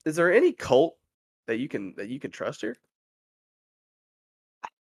 is there any Colt that you can trust here?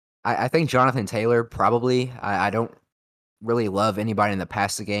 I think Jonathan Taylor probably. I don't really love anybody in the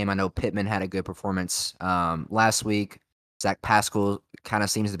passing game. I know Pittman had a good performance last week. Zach Pascal kind of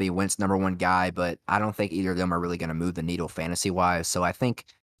seems to be Wentz number 1 guy, but I don't think either of them are really going to move the needle fantasy-wise. So I think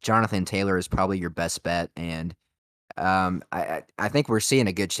Jonathan Taylor is probably your best bet, and I think we're seeing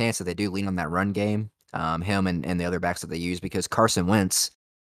a good chance that they do lean on that run game, him and the other backs that they use, because Carson Wentz,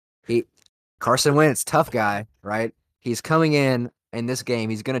 tough guy, right? He's coming in this game.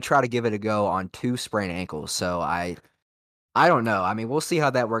 He's going to try to give it a go on 2 sprained ankles. So I don't know. I mean, we'll see how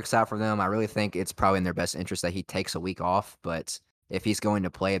that works out for them. I really think it's probably in their best interest that he takes a week off, but if he's going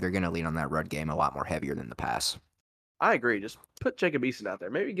to play, they're going to lean on that run game a lot more heavier than the pass. I agree. Just put Jacob Eason out there.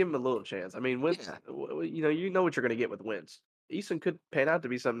 Maybe give him a little chance. I mean, Wentz, you know what you're going to get with Wentz. Eason could pan out to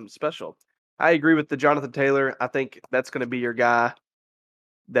be something special. I agree with the Jonathan Taylor. I think that's going to be your guy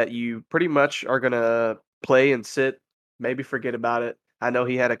that you pretty much are going to play and sit, maybe forget about it. I know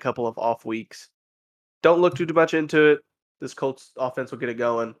he had a couple of off weeks. Don't look too much into it. This Colts offense will get it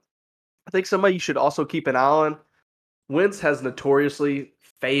going. I think somebody you should also keep an eye on. Wentz has notoriously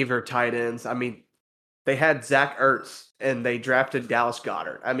favored tight ends. I mean, they had Zach Ertz and they drafted Dallas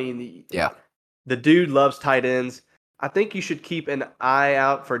Goedert. I mean, the dude loves tight ends. I think you should keep an eye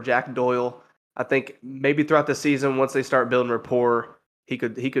out for Jack Doyle. I think maybe throughout the season, once they start building rapport, he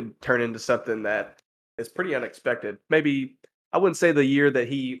could turn into something that is pretty unexpected. Maybe I wouldn't say the year that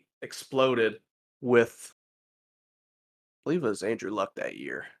he exploded with, I believe it was Andrew Luck that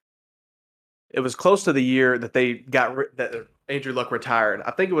year. It was close to the year that they that Andrew Luck retired.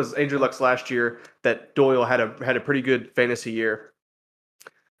 I think it was Andrew Luck's last year that Doyle had a pretty good fantasy year.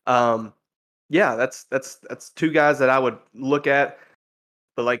 Yeah, that's 2 guys that I would look at.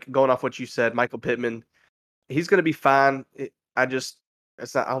 But like going off what you said, Michael Pittman, he's going to be fine. I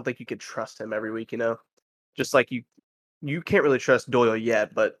don't think you can trust him every week. Just like you can't really trust Doyle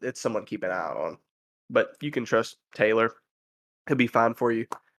yet, but it's someone to keep an eye out on. But you can trust Taylor. He'll be fine for you.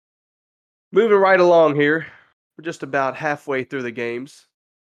 Moving right along here, we're just about halfway through the games.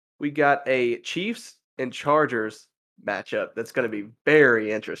 We got a Chiefs and Chargers matchup that's going to be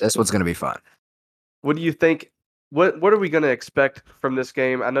very interesting. This one's going to be fun. What do you think? What are we going to expect from this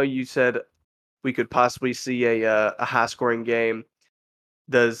game? I know you said we could possibly see a high-scoring game.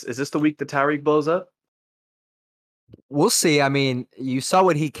 Is this the week that Tyreek blows up? We'll see. I mean, you saw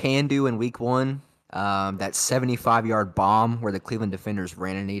what he can do in week 1. That 75-yard bomb where the Cleveland defenders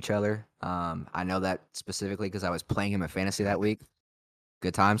ran into each other. I know that specifically because I was playing him in fantasy that week.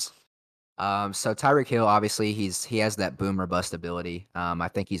 Good times. So Tyreek Hill, obviously, he has that boom or bust ability. I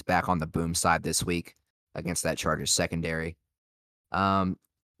think he's back on the boom side this week against that Chargers secondary.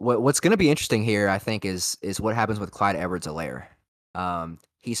 What's going to be interesting here, I think, is what happens with Clyde Edwards-Helaire.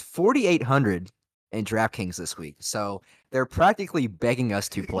 He's 4,800 in DraftKings this week, so they're practically begging us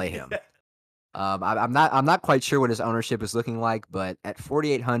to play him. I'm not quite sure what his ownership is looking like, but at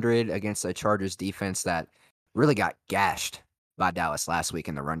 4,800 against a Chargers defense that really got gashed by Dallas last week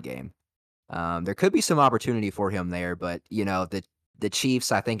in the run game, there could be some opportunity for him there. But the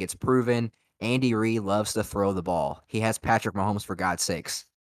Chiefs, I think it's proven. Andy Reid loves to throw the ball. He has Patrick Mahomes, for God's sakes.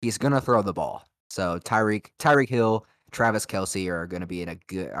 He's gonna throw the ball. So Tyreek Hill, Travis Kelce are gonna be in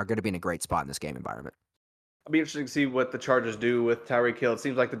a great spot in this game environment. It'll be interesting to see what the Chargers do with Tyreek Hill. It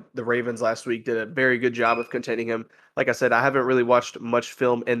seems like the Ravens last week did a very good job of containing him. Like I said, I haven't really watched much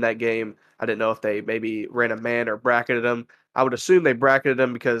film in that game. I didn't know if they maybe ran a man or bracketed him. I would assume they bracketed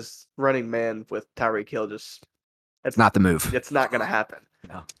him because running man with Tyreek Hill it's not the move. It's not going to happen.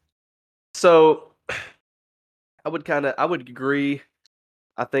 No. So I would agree.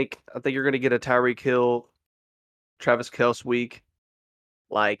 I think you're going to get a Tyreek Hill, Travis Kelce week,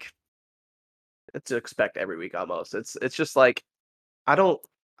 like to expect every week almost. It's just like I don't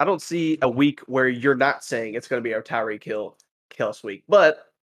see a week where you're not saying it's going to be our Tyreek Hill Kelce week,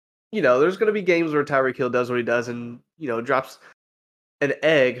 but there's going to be games where Tyreek Hill does what he does and drops an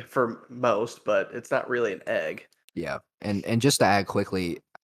egg for most, but it's not really an egg. Yeah, and just to add quickly,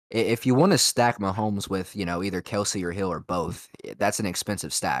 if you want to stack Mahomes with either Kelce or Hill or both, that's an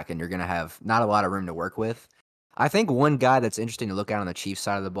expensive stack, and you're going to have not a lot of room to work with. I think one guy that's interesting to look at on the Chiefs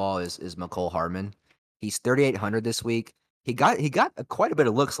side of the ball is Mecole Hardman. He's 3,800 this week. He got quite a bit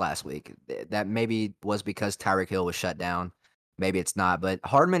of looks last week. That maybe was because Tyreek Hill was shut down. Maybe it's not, but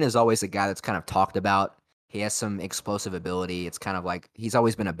Hardman is always a guy that's kind of talked about. He has some explosive ability. It's kind of like he's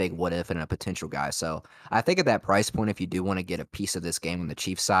always been a big what if and a potential guy. So I think at that price point, if you do want to get a piece of this game on the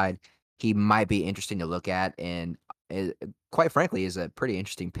Chiefs side, he might be interesting to look at. And quite frankly, is a pretty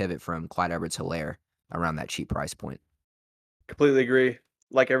interesting pivot from Clyde Edwards-Helaire around that cheap price point. Completely agree.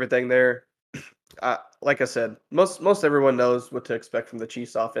 Like everything there. Like I said, most everyone knows what to expect from the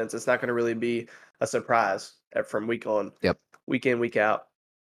Chiefs offense. It's not going to really be a surprise from week on. Yep. Week in, week out.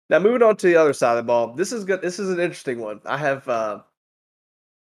 Now moving on to the other side of the ball. This is good. This is an interesting one. I have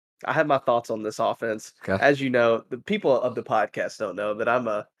my thoughts on this offense. Okay. As you know, the people of the podcast don't know that I'm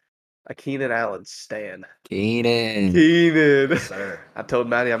a Keenan Allen stan. Keenan. Yes, sir. I told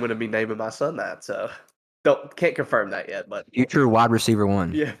Maddie I'm going to be naming my son that, so can't confirm that yet, but future wide receiver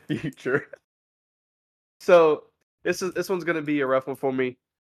 1. Yeah, future. So this one's going to be a rough one for me.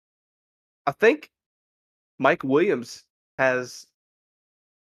 I think Mike Williams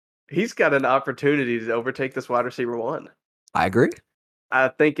he's got an opportunity to overtake this wide receiver 1. I agree. I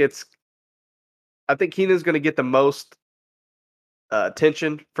think Keenan's going to get the most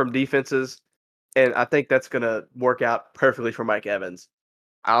attention from defenses, and I think that's going to work out perfectly for Mike Evans.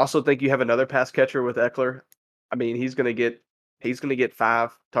 I also think you have another pass catcher with Eckler. I mean, he's going to get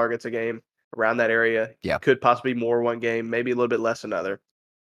 5 targets a game around that area. Yeah. Could possibly more one game, maybe a little bit less another.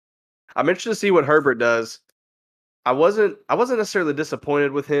 I'm interested to see what Herbert does. I wasn't necessarily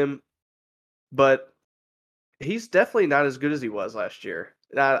disappointed with him, but he's definitely not as good as he was last year.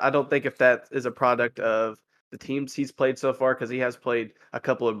 And I don't think if that is a product of the teams he's played so far, because he has played a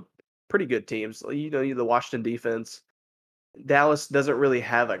couple of pretty good teams. The Washington defense. Dallas doesn't really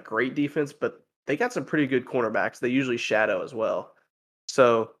have a great defense, but they got some pretty good cornerbacks. They usually shadow as well.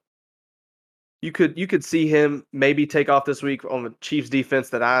 So you could see him maybe take off this week on the Chiefs defense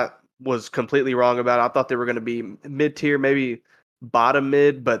that I was completely wrong about. I thought they were going to be mid-tier, maybe bottom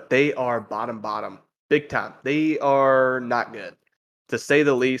mid, but they are bottom big time. They are not good, to say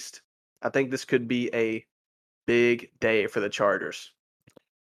the least. I think this could be a big day for the Chargers.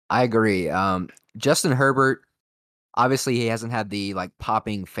 I agree. Justin Herbert, obviously he hasn't had the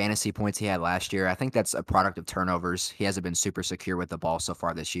popping fantasy points he had last year. I think that's a product of turnovers. He hasn't been super secure with the ball so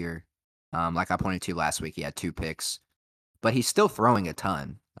far this year. Like I pointed to last week, he had 2 picks, but he's still throwing a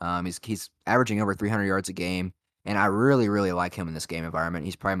ton. He's averaging over 300 yards a game, and I really, really like him in this game environment.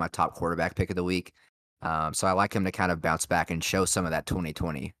 He's probably my top quarterback pick of the week. So I like him to kind of bounce back and show some of that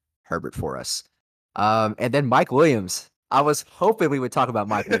 2020 Herbert for us. And then Mike Williams. I was hoping we would talk about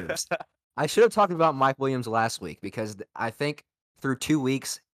Mike Williams. I should have talked about Mike Williams last week because I think through 2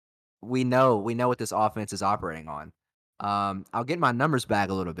 weeks, we know what this offense is operating on. I'll get my numbers back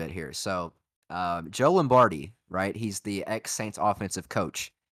a little bit here. So, Joe Lombardi, right? He's the ex-Saints offensive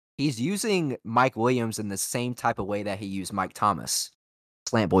coach. He's using Mike Williams in the same type of way that he used Mike Thomas.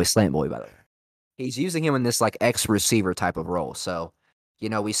 Slant boy, by the way. He's using him in this like X receiver type of role. So,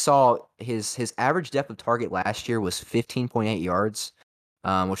 we saw his average depth of target last year was 15.8 yards,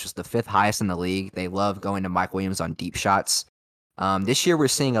 which was the 5th highest in the league. They love going to Mike Williams on deep shots. This year we're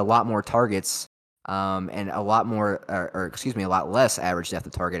seeing a lot more targets, and a lot more, or excuse me, a lot less average depth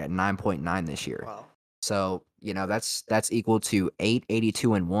of target at 9.9 this year. Wow. So, that's equal to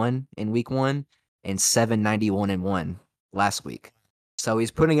 882-1 in week 1 and 791-1 last week. So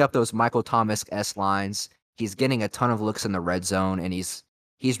he's putting up those Michael Thomas S lines. He's getting a ton of looks in the red zone, and he's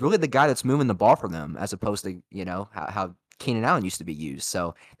really the guy that's moving the ball for them, as opposed to how Keenan Allen used to be used.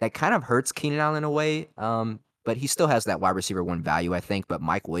 So that kind of hurts Keenan Allen in a way. But he still has that wide receiver 1 value, I think. But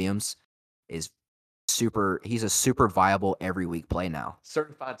Mike Williams is he's a super viable every week play now.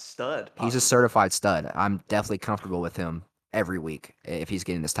 Certified stud. Possibly. He's a certified stud. I'm definitely comfortable with him every week if he's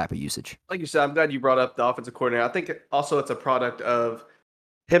getting this type of usage. Like you said, I'm glad you brought up the offensive coordinator. I think also it's a product of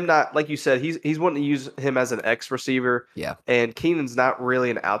him not, like you said, he's wanting to use him as an X receiver. Yeah. And Keenan's not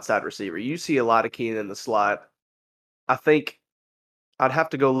really an outside receiver. You see a lot of Keenan in the slot. I think I'd have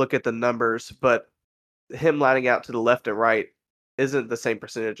to go look at the numbers, but him lining out to the left and right isn't the same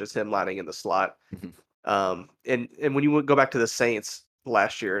percentage as him lining in the slot. Mhm. And when you go back to the Saints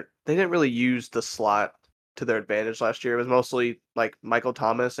last year, they didn't really use the slot to their advantage last year. It was mostly like Michael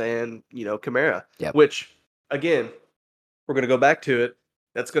Thomas and Kamara. Yep. Which again, we're gonna go back to it.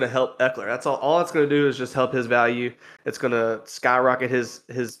 That's gonna help Eckler. That's all. All it's gonna do is just help his value. It's gonna skyrocket his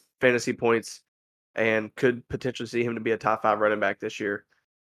fantasy points, and could potentially see him to be a top 5 running back this year.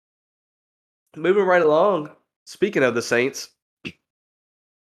 Moving right along. Speaking of the Saints,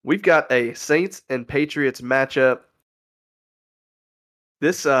 we've got a Saints and Patriots matchup.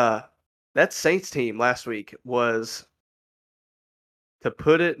 This that Saints team last week was, to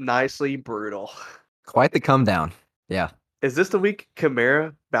put it nicely, brutal. Quite the come down. Yeah. Is this the week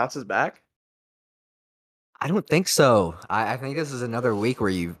Kamara bounces back? I don't think so. I think this is another week where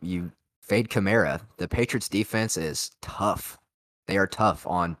you fade Kamara. The Patriots defense is tough. They are tough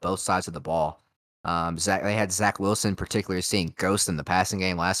on both sides of the ball. They had Zach Wilson particularly seeing ghosts in the passing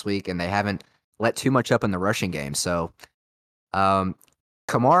game last week, and they haven't let too much up in the rushing game. So,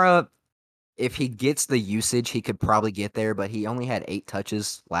 Kamara, if he gets the usage, he could probably get there, but he only had 8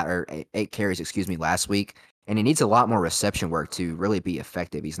 carries, last week, and he needs a lot more reception work to really be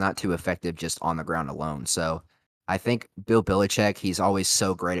effective. He's not too effective just on the ground alone. So I think Bill Belichick, he's always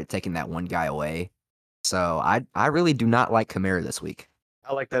so great at taking that one guy away. So I really do not like Kamara this week.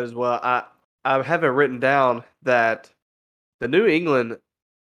 I like that as well. I have it written down that the New England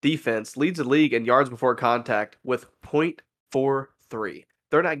defense leads the league in yards before contact with .43.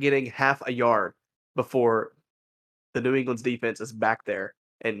 They're not getting half a yard before the New England's defense is back there.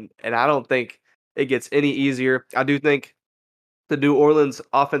 And I don't think it gets any easier. I do think the New Orleans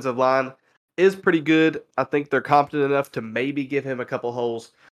offensive line is pretty good. I think they're competent enough to maybe give him a couple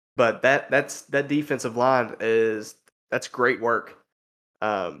holes, but that defensive line that's great work.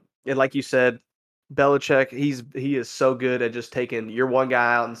 And like you said, Belichick, he is so good at just taking your one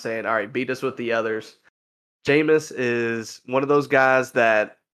guy out and saying, "All right, beat us with the others." Jameis is one of those guys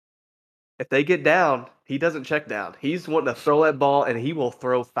that if they get down, he doesn't check down. He's wanting to throw that ball, and he will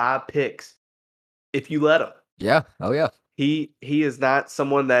throw 5 picks if you let him. Yeah. Oh yeah. He is not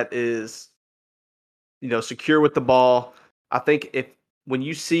someone that is, secure with the ball. I think when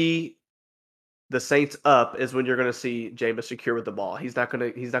you see the Saints up is when you're going to see Jameis secure with the ball. He's not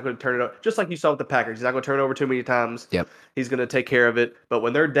going to turn it over, just like you saw with the Packers. He's not going to turn it over too many times. Yep. He's going to take care of it. But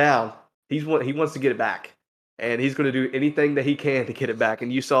when they're down, he wants to get it back, and he's going to do anything that he can to get it back.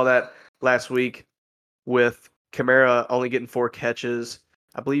 And you saw that last week with Kamara only getting 4 catches.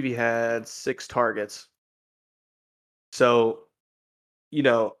 I believe he had 6 targets. So,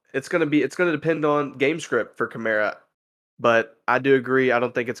 it's going to depend on game script for Kamara. But I do agree. I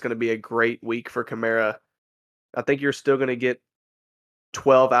don't think it's going to be a great week for Kamara. I think you're still going to get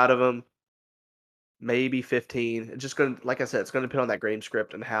 12 out of him, maybe 15. It's just going to, like I said, it's going to depend on that game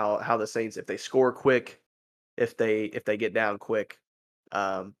script and how the Saints, if they score quick, if they get down quick. It's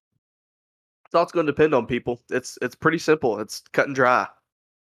all it's going to depend on, people. It's pretty simple. It's cut and dry.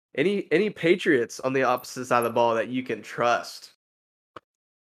 Any Patriots on the opposite side of the ball that you can trust?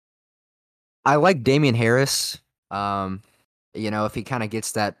 I like Damian Harris. If he kind of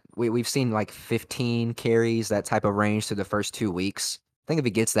gets that, we've seen like 15 carries, that type of range through the first 2 weeks. I think if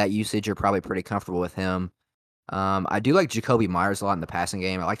he gets that usage, you're probably pretty comfortable with him. I do like Jacoby Myers a lot in the passing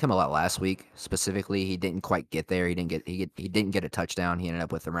game. I liked him a lot last week. Specifically, he didn't quite get there. He didn't get a touchdown. He ended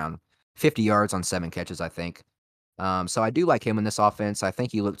up with around 50 yards on 7 catches, I think. So I do like him in this offense. I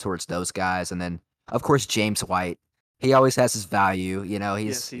think you look towards those guys, and then of course James White. He always has his value. You know,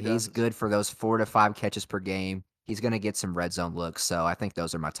 Yes, he he's does. good for those 4 to 5 catches per game. He's gonna get some red zone looks. So I think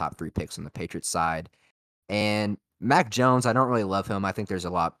those are my top 3 picks on the Patriots side. And Mac Jones, I don't really love him. I think there's a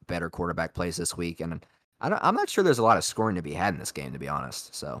lot better quarterback plays this week, and I'm not sure there's a lot of scoring to be had in this game, to be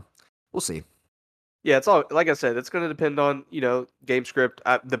honest. So we'll see. Yeah, it's all like I said. It's going to depend on game script.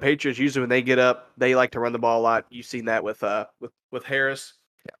 The Patriots usually when they get up, they like to run the ball a lot. You've seen that with Harris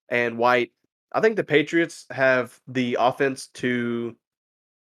and White. I think the Patriots have the offense to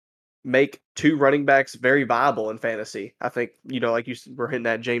make two running backs very viable in fantasy. I think like were hitting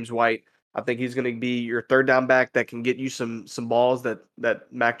that James White. I think he's going to be your third down back that can get you some balls that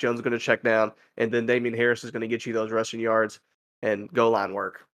Mac Jones is going to check down, and then Damian Harris is going to get you those rushing yards and goal line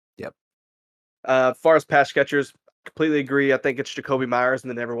work. Yep. As far as pass catchers, completely agree. I think it's Jacoby Myers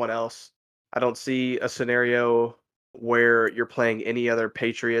and then everyone else. I don't see a scenario where you're playing any other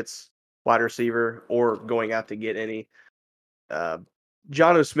Patriots wide receiver or going out to get any. Uh,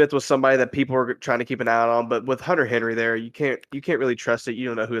 Jonnu Smith was somebody that people were trying to keep an eye on, but with Hunter Henry there, you can't really trust it. You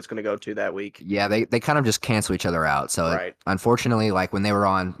don't know who it's going to go to that week. Yeah, they kind of just cancel each other out. So Right. unfortunately, like when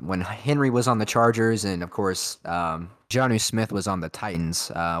Henry was on the Chargers, and of course Jonnu Smith was on the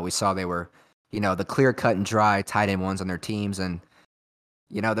Titans, we saw they were, the clear cut and dry tight end ones on their teams, and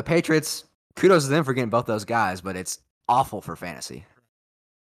the Patriots. Kudos to them for getting both those guys, but it's awful for fantasy.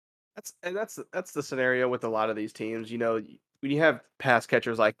 That's the scenario with a lot of these teams. When you have pass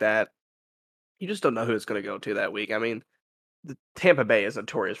catchers like that, you just don't know who it's going to go to that week. I mean, the Tampa Bay is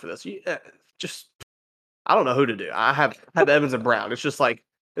notorious for this. Just I don't know who to do. I have Evans and Brown. It's just like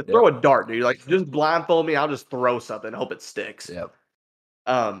throw a dart, dude. Like just blindfold me. I'll just throw something and hope it sticks. Yep.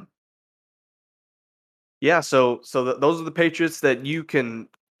 Um. Yeah. So those are the Patriots that you can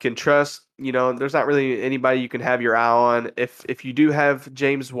trust. There's not really anybody you can have your eye on. If you do have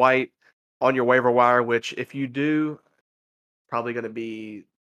James White on your waiver wire, which if you do, probably going to be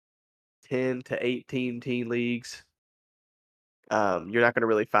 10 to 18 team leagues. You're not going to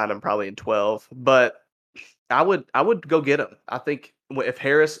really find him probably in 12, but I would go get him. I think if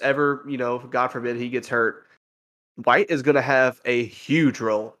Harris ever, God forbid he gets hurt, White is going to have a huge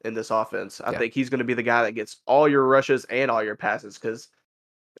role in this offense. I think he's going to be the guy that gets all your rushes and all your passes because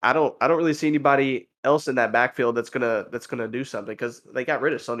I don't really see anybody else in that backfield that's gonna do something because they got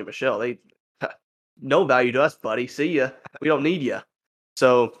rid of Sony Michelle. They no value to us, buddy. See ya. We don't need you.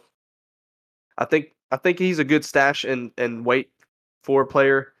 So I think he's a good stash and wait for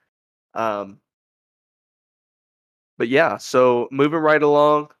player. Um, but yeah, so moving right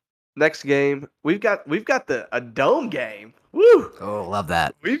along, next game we've got a dome game. Woo! Oh, love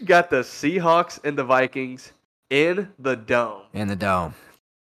that. We've got the Seahawks and the Vikings in the dome. In the dome.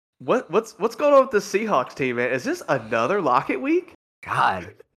 What's going on with the Seahawks team, man? Is this another Lockett week?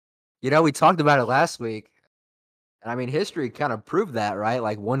 God. We talked about it last week. And I mean, history kind of proved that, right?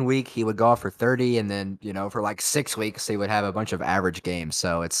 Like 1 week he would go off for 30, and then, for like 6 weeks he would have a bunch of average games.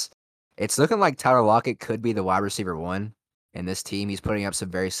 So it's looking like Tyler Lockett could be the wide receiver one in this team. He's putting up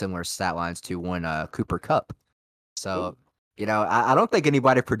some very similar stat lines to one Cooper Kupp. So, I don't think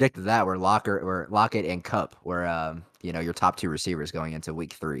anybody predicted that where Lockett and Kupp were your top 2 receivers going into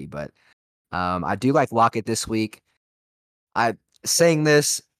week 3. But I do like Lockett this week. I saying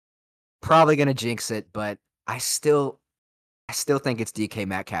this, probably gonna jinx it, but I still think it's DK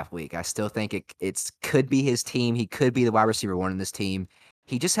Metcalf week. I still think it's could be his team. He could be the wide receiver one in this team.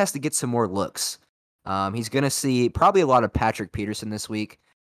 He just has to get some more looks. He's gonna see probably a lot of Patrick Peterson this week,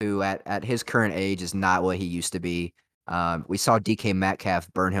 who at his current age is not what he used to be. We saw DK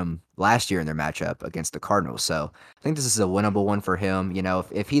Metcalf burn him last year in their matchup against the Cardinals. So I think this is a winnable one for him.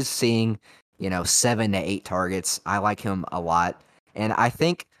 If he's seeing 7 to 8 targets, I like him a lot, and I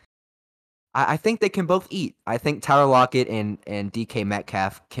think they can both eat. I think Tyler Lockett and DK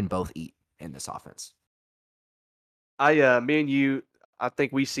Metcalf can both eat in this offense. Me and you, I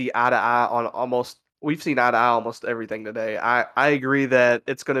think we see eye to eye on almost. We've seen eye to eye almost everything today. I agree that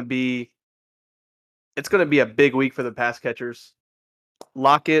it's gonna be a big week for the pass catchers.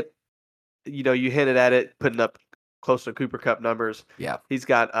 Lockett, you hinted at it, putting up close to Cooper Kupp numbers. Yeah, he's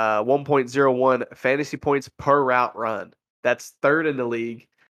got 1.01 fantasy points per route run. That's third in the league.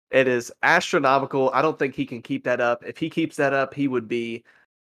 It is astronomical. I don't think he can keep that up. If he keeps that up, he would lead.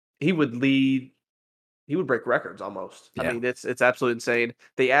 He would break records almost. Yeah. I mean, it's absolutely insane.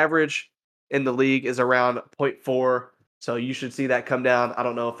 The average in the league is around 0.4, so you should see that come down. I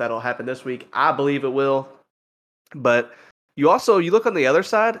don't know if that'll happen this week. I believe it will. But you look on the other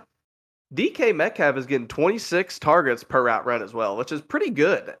side, DK Metcalf is getting 26 targets per route run as well, which is pretty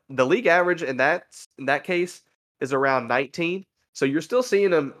good. The league average in that case is around 19. So you're still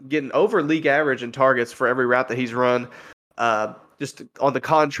seeing him getting over league average in targets for every route that he's run. Just on the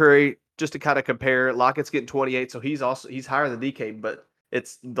contrary, just to kind of compare, Lockett's getting 28, so he's higher than DK, but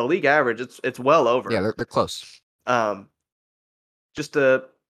it's the league average. It's well over. Yeah, they're close. Um, just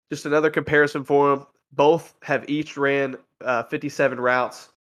another comparison for them. Both have each ran 57 routes,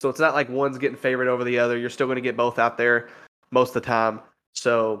 so it's not like one's getting favored over the other. You're still going to get both out there most of the time.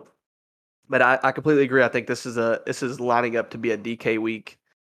 So, but I completely agree. I think this is lining up to be a DK week,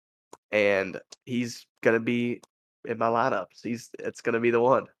 and he's going to be in my lineups. It's going to be the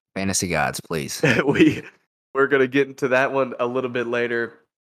one. Fantasy gods, please. We're going to get into that one a little bit later.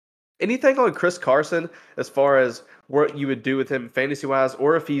 Anything on Chris Carson as far as what you would do with him fantasy wise,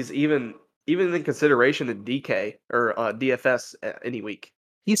 or if he's even in consideration in DK or DFS any week?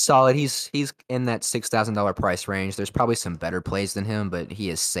 He's solid. He's in that $6,000 price range. There's probably some better plays than him, but he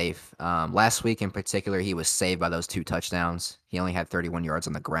is safe. Last week in particular, he was saved by those 2 touchdowns. He only had 31 yards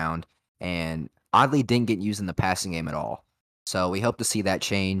on the ground, and oddly didn't get used in the passing game at all. So we hope to see that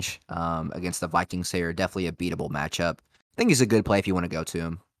change against the Vikings here. Definitely a beatable matchup. I think he's a good play if you want to go to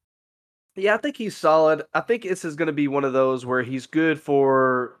him. Yeah, I think he's solid. I think this is going to be one of those where he's good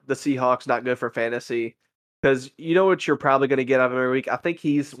for the Seahawks, not good for fantasy. Because you know what you're probably going to get out of him every week. I think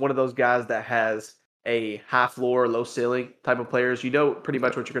he's one of those guys that has a high floor, low ceiling type of players. You know pretty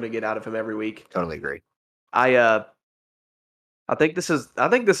much what you're going to get out of him every week. Totally agree. I think this is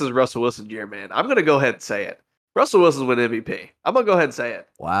Russell Wilson's year, man. I'm going to go ahead and say it. Russell Wilson's win MVP. I'm going to go ahead and say it.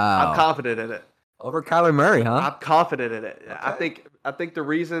 Wow. I'm confident in it. Over Kyler Murray, huh? I'm confident in it. Okay. I think the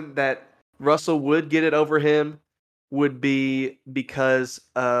reason that Russell would get it over him would be because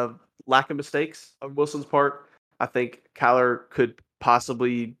of lack of mistakes on Wilson's part. I think Kyler could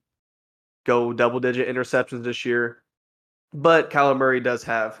possibly go double-digit interceptions this year, but Kyler Murray does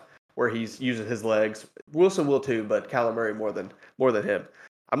have where he's using his legs. Wilson will too, but Kyler Murray more than him.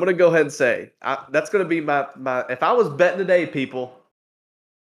 I'm gonna go ahead and say that's gonna be my. If I was betting today, people,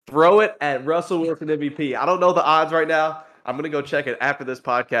 throw it at Russell Wilson MVP. I don't know the odds right now. I'm gonna go check it after this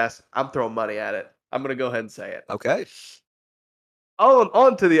podcast. I'm throwing money at it. I'm gonna go ahead and say it. Okay.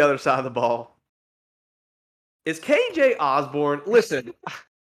 On to the other side of the ball. Is KJ Osborne? Listen,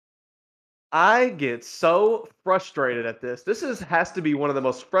 I get so frustrated at this. Has to be one of the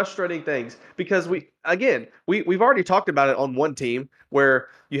most frustrating things because we've already talked about it on one team where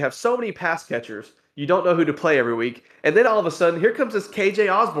you have so many pass catchers, you don't know who to play every week, and then all of a sudden here comes this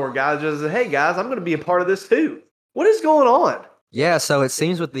KJ Osborne guy that just says, "Hey guys, I'm going to be a part of this too." What is going on? Yeah, so it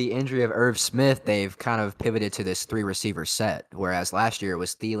seems with the injury of Irv Smith, they've kind of pivoted to this 3-receiver set, whereas last year it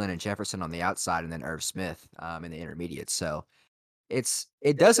was Thielen and Jefferson on the outside and then Irv Smith in the intermediate. So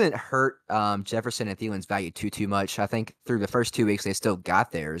it doesn't hurt Jefferson and Thielen's value too much. I think through the first 2 weeks they still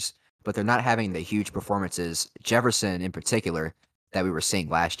got theirs, but they're not having the huge performances, Jefferson in particular, that we were seeing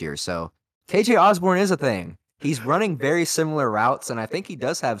last year. So KJ Osborne is a thing. He's running very similar routes, and I think he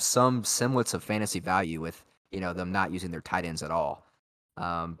does have some semblance of fantasy value with them not using their tight ends at all.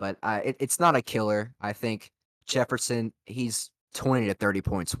 But it's not a killer. I think Jefferson, he's 20 to 30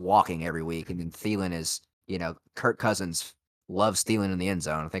 points walking every week. And then Thielen is, Kirk Cousins loves Thielen in the end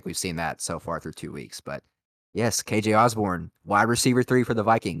zone. I think we've seen that so far through 2 weeks. But yes, KJ Osborne, wide receiver 3 for the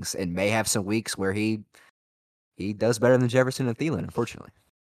Vikings, and may have some weeks where he does better than Jefferson and Thielen, unfortunately.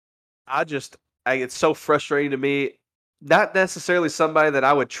 It's so frustrating to me. Not necessarily somebody that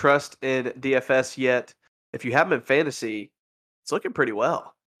I would trust in DFS yet. If you have him in fantasy, it's looking pretty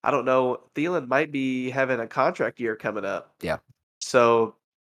well. I don't know. Thielen might be having a contract year coming up. Yeah. So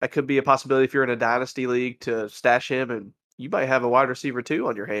that could be a possibility if you're in a dynasty league to stash him, and you might have a wide receiver too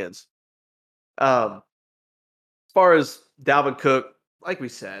on your hands. As far as Dalvin Cook, like we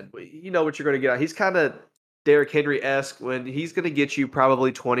said, you know what you're going to get out. He's kind of Derrick Henry-esque when he's going to get you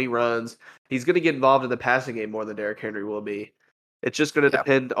probably 20 runs. He's going to get involved in the passing game more than Derrick Henry will be. It's just going to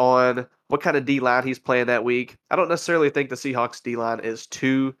depend on what kind of D-line he's playing that week. I don't necessarily think the Seahawks D-line is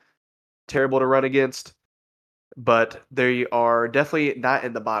too terrible to run against, but they are definitely not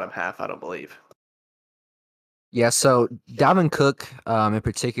in the bottom half, I don't believe. Yeah, so Dalvin Cook in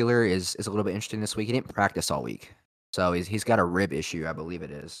particular is a little bit interesting this week. He didn't practice all week. So he's got a rib issue, I believe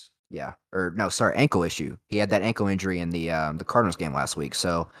it is. Yeah. Or no, sorry, ankle issue. He had that ankle injury in the Cardinals game last week.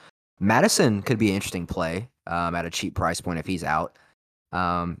 So Madison could be an interesting play at a cheap price point if he's out.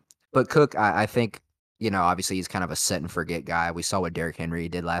 But Cook, I think, obviously he's kind of a set and forget guy. We saw what Derrick Henry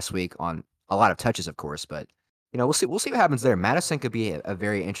did last week on a lot of touches, of course, but we'll see what happens there. Madison could be a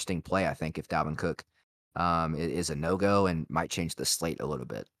very interesting play, I think, if Dalvin Cook is a no-go and might change the slate a little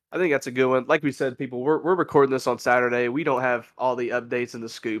bit. I think that's a good one. Like we said, people, we're recording this on Saturday. We don't have all the updates and the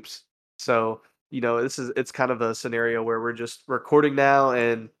scoops, so it's kind of a scenario where we're just recording now,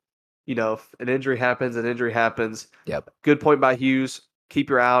 and if an injury happens, an injury happens. Yep. Good point by Hughes. Keep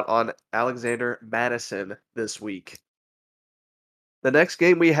your eye out on Alexander Madison this week. The next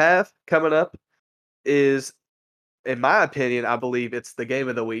game we have coming up is, in my opinion, I believe it's the game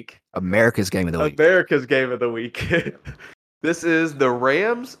of the week. America's game of the week. America's game of the week. This is the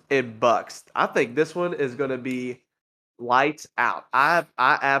Rams and Bucks. I think this one is going to be lights out. I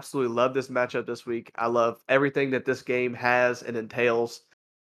absolutely love this matchup this week. I love everything that this game has and entails.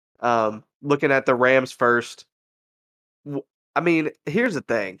 Looking at the Rams first, I mean, here's the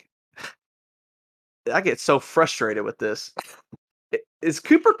thing. I get so frustrated with this. Is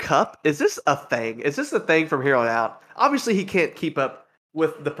Cooper Kupp, is this a thing? Is this a thing from here on out? Obviously, he can't keep up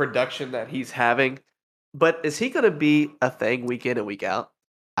with the production that he's having, but is he going to be a thing week in and week out?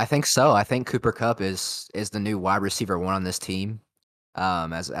 I think so. I think Cooper Kupp is the new wide receiver one on this team,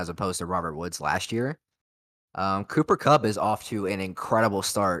 as opposed to Robert Woods last year. Cooper Kupp is off to an incredible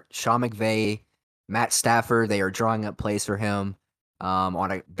start. Sean McVay, Matt Stafford, they are drawing up plays for him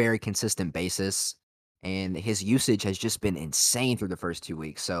on a very consistent basis. And his usage has just been insane through the first 2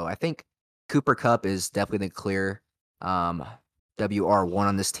 weeks. So I think Cooper Kupp is definitely the clear WR1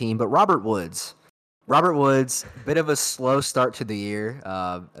 on this team. But Robert Woods, bit of a slow start to the year,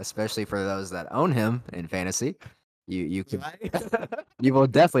 especially for those that own him in fantasy. You will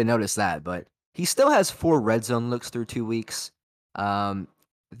definitely notice that. But he still has 4 red zone looks through 2 weeks.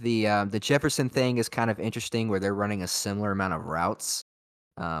 The Jefferson thing is kind of interesting, where they're running a similar amount of routes.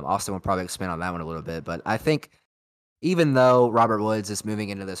 Austin will probably expand on that one a little bit, but I think even though Robert Woods is moving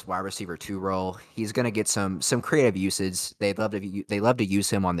into this wide receiver 2 role, he's going to get some creative usage. They love to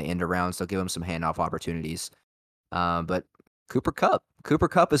use him on the end around, so give him some handoff opportunities. But Cooper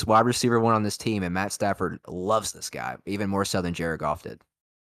Kupp is wide receiver 1 on this team, and Matt Stafford loves this guy even more so than Jared Goff did.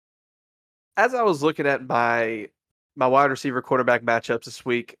 As I was looking at my wide receiver quarterback matchups this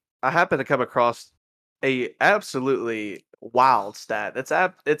week, I happened to come across a absolutely wild stat.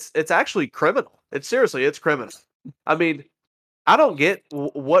 It's actually criminal. It's criminal. I mean, I don't get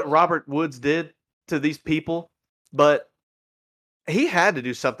what Robert Woods did to these people, but he had to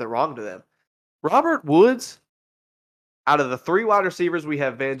do something wrong to them. Robert Woods, out of the 3 wide receivers, we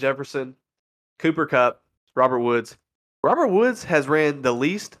have Van Jefferson, Cooper Kupp, Robert Woods. Robert Woods has ran the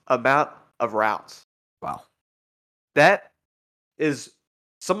least amount of routes. Wow. That is,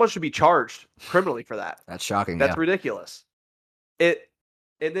 someone should be charged criminally for that. That's shocking. That's ridiculous. And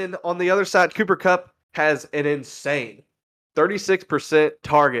then on the other side, Cooper Kupp has an insane 36%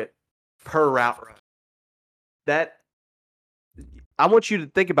 target per route run. That, I want you to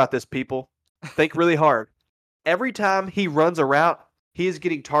think about this, people. Think really hard. Every time he runs a route, he is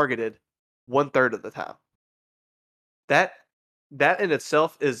getting targeted 1/3 of the time. That in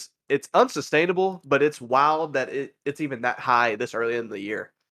itself it's unsustainable, but it's wild that it's even that high this early in the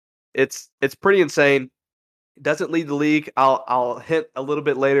year. It's pretty insane. It doesn't lead the league. I'll hint a little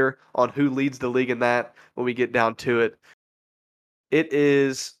bit later on who leads the league in that when we get down to it.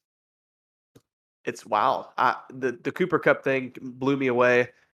 It's wild. The Cooper Kupp thing blew me away.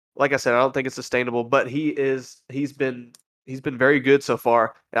 Like I said, I don't think it's sustainable, but he's been very good so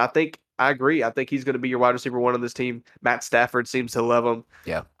far. And I agree. I think he's going to be your wide receiver 1 on this team. Matt Stafford seems to love him.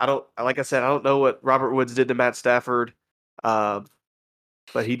 Yeah. Like I said, I don't know what Robert Woods did to Matt Stafford, but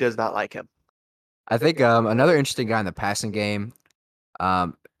he does not like him. I think another interesting guy in the passing game,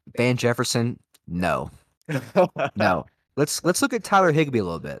 Van Jefferson. No. Let's look at Tyler Higbee a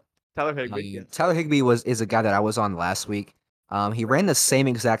little bit. Tyler Higbee. Yes. Tyler Higbee is a guy that I was on last week. He ran the same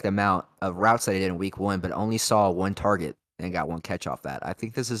exact amount of routes that he did in week 1, but only saw 1 target and got 1 catch off that. I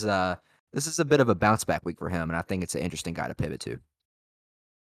think this is a bit of a bounce back week for him, and I think it's an interesting guy to pivot to.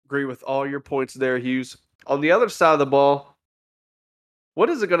 Agree with all your points there, Hughes. On the other side of the ball, what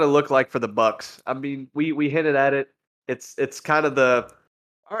is it going to look like for the Bucks? I mean, we hinted at it. It's kind of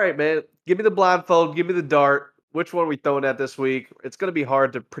all right, man, give me the blindfold, give me the dart. Which one are we throwing at this week? It's going to be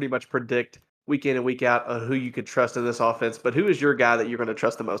hard to pretty much predict week in and week out who you could trust in this offense, but who is your guy that you're going to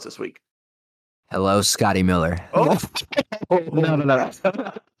trust the most this week? Hello, Scotty Miller. Oh.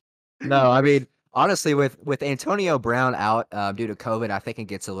 No. No, I mean, honestly, with Antonio Brown out due to COVID, I think it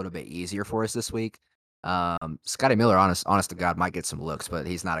gets a little bit easier for us this week. Scotty Miller, honest to God, might get some looks, but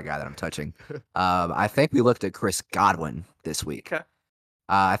he's not a guy that I'm touching. I think we looked at Chris Godwin this week. Okay.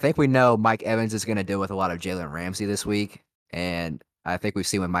 I think we know Mike Evans is going to deal with a lot of Jalen Ramsey this week, and I think we've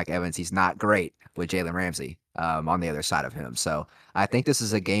seen with Mike Evans, he's not great with Jalen Ramsey. on the other side of him. So I think this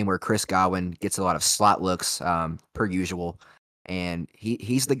is a game where Chris Godwin gets a lot of slot looks per usual, and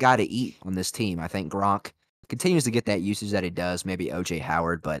he's the guy to eat on this team. I think Gronk continues to get that usage that he does. Maybe OJ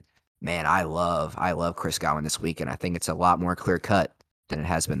Howard, but man, I love Chris Godwin this week, and I think it's a lot more clear cut than it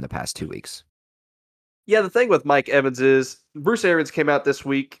has been the past 2 weeks. Yeah, the thing with Mike Evans is Bruce Arians came out this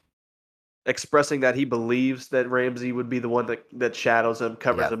week expressing that he believes that Ramsey would be the one that shadows him,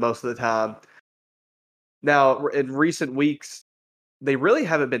 covers Yeah. him most of the time. Now, in recent weeks, they really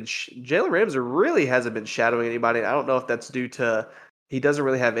haven't been. Jalen Ramsey really hasn't been shadowing anybody. I don't know if that's due to he doesn't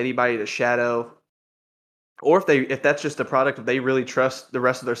really have anybody to shadow, or if that's just a product of they really trust the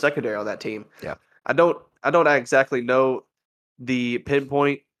rest of their secondary on that team. Yeah. I don't exactly know the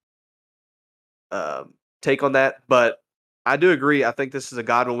pinpoint take on that, but I do agree. I think this is a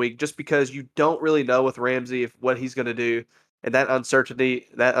Godwin week just because you don't really know with Ramsey if what he's going to do, and that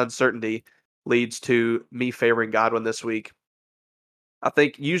uncertainty leads to me favoring Godwin this week. I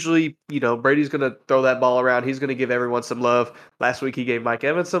think usually, Brady's going to throw that ball around. He's going to give everyone some love. Last week he gave Mike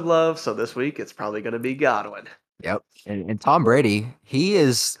Evans some love, so this week it's probably going to be Godwin. Yep. And Tom Brady, he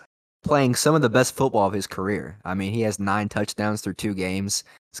is playing some of the best football of his career. I mean, he has 9 touchdowns through 2 games.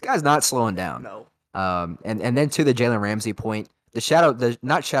 This guy's not slowing down. No. And then to the Jalen Ramsey point, the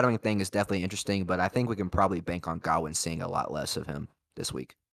not shadowing thing is definitely interesting, but I think we can probably bank on Godwin seeing a lot less of him this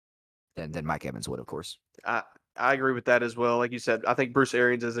week than Mike Evans would, of course. I agree with that as well. Like you said, I think Bruce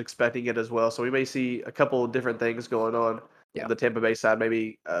Arians is expecting it as well. So we may see a couple of different things going on Yeah. the Tampa Bay side.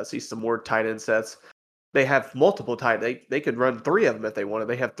 Maybe see some more tight end sets. They have multiple tight. They could run 3 of them if they wanted.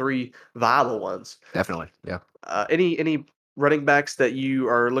 They have 3 viable ones. Definitely. Yeah. Any running backs that you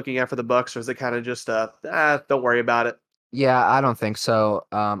are looking at for the Bucks, or is it kind of just don't worry about it? Yeah, I don't think so.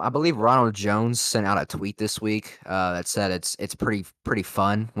 I believe Ronald Jones sent out a tweet this week that said it's pretty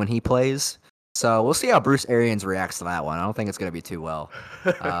fun when he plays. So we'll see how Bruce Arians reacts to that one. I don't think it's going to be too well.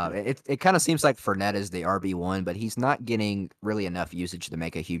 It kind of seems like Fournette is the RB1, but he's not getting really enough usage to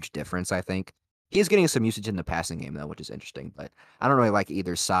make a huge difference, I think. He is getting some usage in the passing game, though, which is interesting. But I don't really like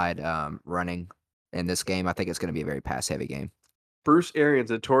either side running in this game. I think it's going to be a very pass-heavy game. Bruce Arians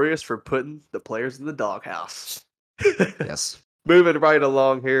notorious for putting the players in the doghouse. Yes. Moving right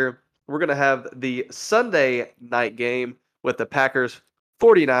along here, we're going to have the Sunday night game with the Packers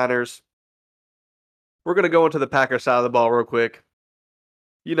 49ers. We're going to go into the Packers side of the ball real quick.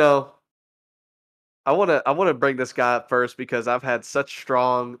 I want to bring this guy up first because I've had such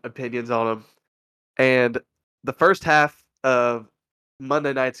strong opinions on him. And the first half of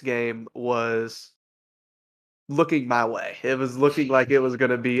Monday night's game was looking my way. It was looking like it was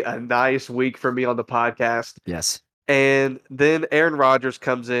going to be a nice week for me on the podcast. Yes. And then Aaron Rodgers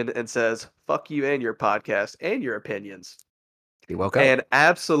comes in and says, "Fuck you and your podcast and your opinions." He woke up. And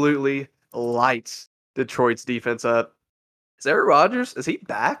absolutely lights Detroit's defense up. Is Aaron Rodgers, is he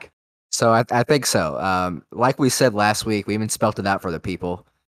back? So I think so. Like we said last week, we even spelled it out for the people.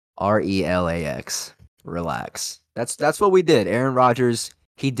 RELAX. Relax. That's what we did. Aaron Rodgers,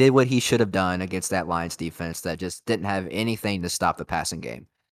 he did what he should have done against that Lions defense that just didn't have anything to stop the passing game.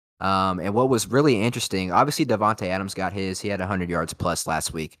 And what was really interesting, obviously Davante Adams got his. He had 100 yards plus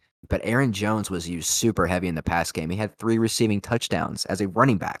last week. But Aaron Jones was used super heavy in the pass game. He had 3 receiving touchdowns as a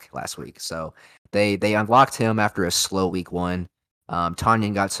running back last week. So they unlocked him after a slow week 1.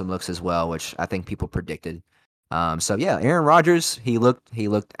 Tanyan got some looks as well, which I think people predicted. So yeah, Aaron Rodgers, he looked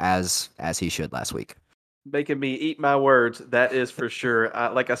as he should last week. Making me eat my words, that is for sure.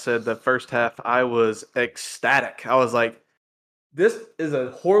 Like I said, the first half, I was ecstatic. I was like, this is a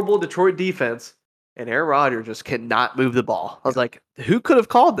horrible Detroit defense, and Aaron Rodgers just cannot move the ball. I was like, who could have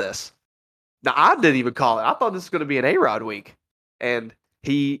called this? Now, I didn't even call it. I thought this was going to be an A-Rod week. And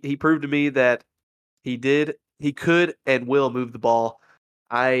he proved to me that he could and will move the ball.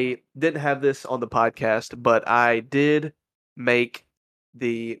 I didn't have this on the podcast, but I did make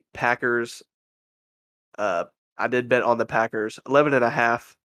the Packers. I did bet on the Packers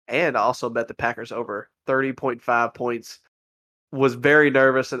 11.5, and I also bet the Packers over 30.5 points. Was very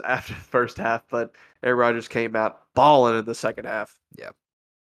nervous after the first half, but Aaron Rodgers came out balling in the second half. Yeah.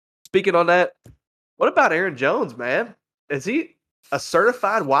 Speaking on that, what about Aaron Jones, man? Is he a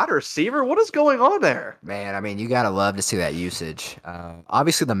certified wide receiver? What is going on there? Man, I mean, you got to love to see that usage.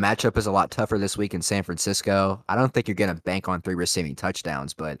 Obviously, the matchup is a lot tougher this week in San Francisco. I don't think you're going to bank on 3 receiving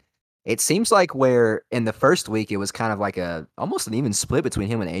touchdowns, but it seems like where in the first week it was kind of like almost an even split between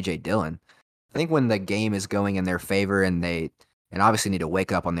him and A.J. Dillon. I think when the game is going in their favor and obviously need to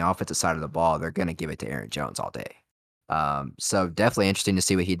wake up on the offensive side of the ball, they're going to give it to Aaron Jones all day. So definitely interesting to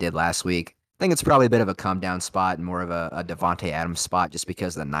see what he did last week. I think it's probably a bit of a come down spot and more of a Davante Adams spot just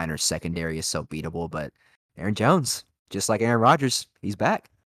because the Niners secondary is so beatable. But Aaron Jones, just like Aaron Rodgers, he's back.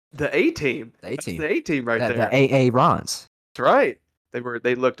 The A team. The A That's team. the A team right The there. AA Rons. That's right.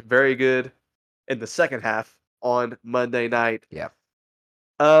 They looked very good in the second half on Monday night. Yeah.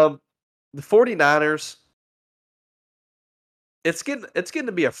 The 49ers, it's getting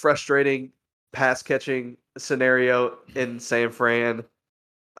to be a frustrating pass catching scenario in San Fran.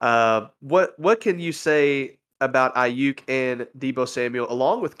 What can you say about Ayuk and Debo Samuel,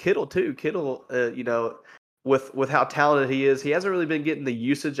 along with Kittle too? Kittle, with how talented he is, he hasn't really been getting the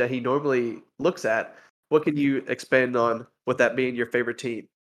usage that he normally looks at. What can you expand on with that being your favorite team?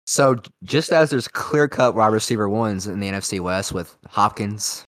 So just as there's clear-cut wide receiver ones in the NFC West with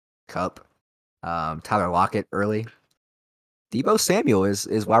Hopkins, Cup, Tyler Lockett early, Debo Samuel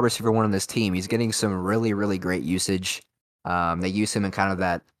is wide receiver one on this team. He's getting some really, really great usage. They use him in kind of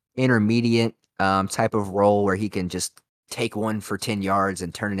that intermediate type of role where he can just take one for 10 yards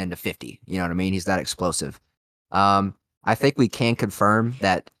and turn it into 50. You know what I mean? He's that explosive. I think we can confirm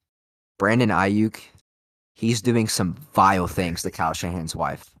that Brandon Ayuk, he's doing some vile things to Kyle Shanahan's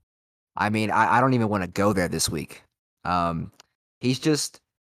wife. I mean, I don't even want to go there this week. He's just,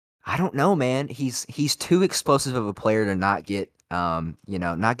 I don't know, man. He's too explosive of a player to not get,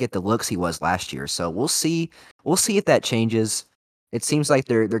 not get the looks he was last year. So we'll see. We'll see if that changes. It seems like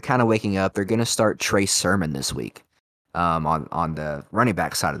they're kind of waking up. They're going to start Trey Sermon this week, on the running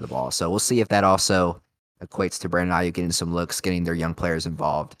back side of the ball. So we'll see if that also equates to Brandon Ayuk getting some looks, getting their young players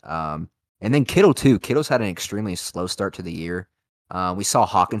involved. And then Kittle too. Kittle's had an extremely slow start to the year. We saw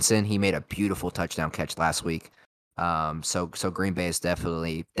Hawkinson. He made a beautiful touchdown catch last week. So Green Bay is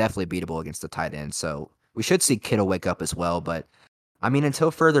definitely beatable against the tight end. So we should see Kittle wake up as well. But I mean, until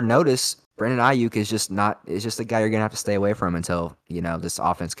further notice, Brandon Ayuk is just a guy you're gonna have to stay away from until this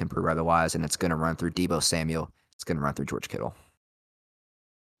offense can prove otherwise, and it's gonna run through Debo Samuel. It's gonna run through George Kittle.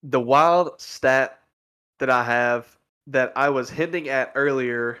 The wild stat that I have that I was hinting at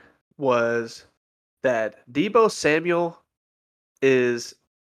earlier was that Debo Samuel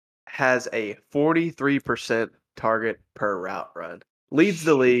has a 43% target per route run. Leads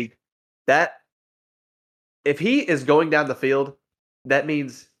the league. That if he is going down the field, that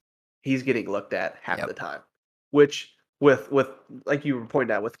means he's getting looked at half the time. Which with like you were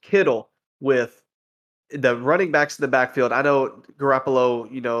pointing out with Kittle, with the running backs in the backfield, I know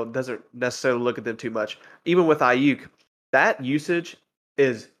Garoppolo, doesn't necessarily look at them too much. Even with Ayuk, that usage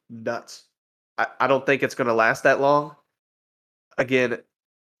is nuts. I don't think it's going to last that long. Again,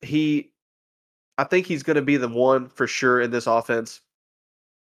 I think he's going to be the one for sure in this offense.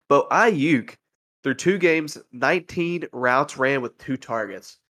 But Ayuk, through 2 games, 19 routes ran with 2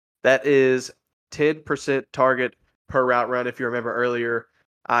 targets. That is 10% target per route run. If you remember earlier,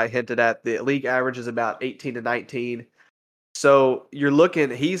 I hinted at the league average is about 18 to 19. So you're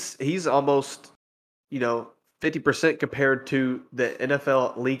looking, he's almost, 50% compared to the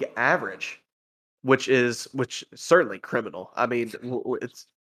NFL league average, which is certainly criminal. I mean,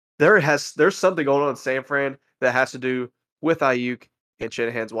 there's something going on in San Fran that has to do with Ayuk and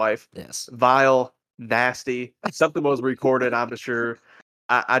Shanahan's wife. Yes. Vile, nasty. Something was recorded, I'm sure.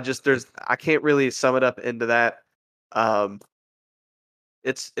 I can't really sum it up into that.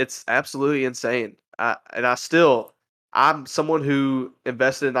 It's absolutely insane. I'm someone who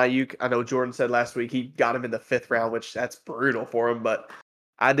invested in Ayuk. I know Jordan said last week he got him in the 5th round, which that's brutal for him, but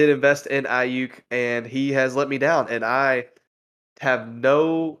I did invest in Ayuk and he has let me down, and I have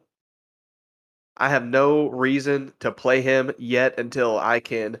no reason to play him yet until I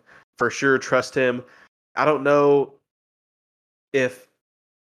can for sure trust him. I don't know if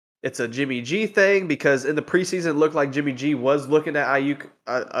it's a Jimmy G thing, because in the preseason it looked like Jimmy G was looking at Ayuk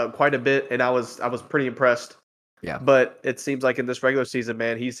quite a bit, and I was pretty impressed. Yeah. But it seems like in this regular season,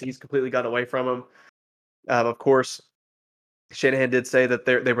 man, he's completely got away from him. Of course, Shanahan did say that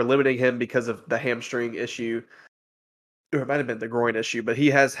they were limiting him because of the hamstring issue, or it might have been the groin issue, but he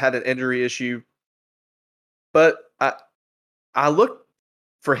has had an injury issue. But I look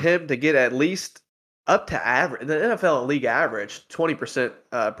for him to get at least up to average, the NFL league average, 20%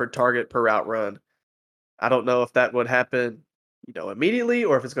 per target per route run. I don't know if that would happen, immediately,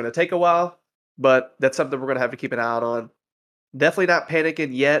 or if it's going to take a while, but that's something we're going to have to keep an eye out on. Definitely not panicking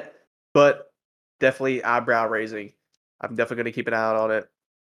yet, but definitely eyebrow raising. I'm definitely going to keep an eye out on it.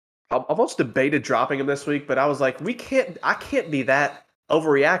 I almost debated dropping him this week, but I was like, I can't be that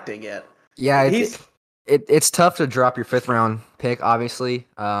overreacting yet. Yeah, it's tough to drop your 5th round pick, obviously.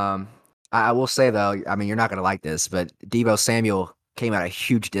 I will say though, I mean, you're not gonna like this, but Debo Samuel came at a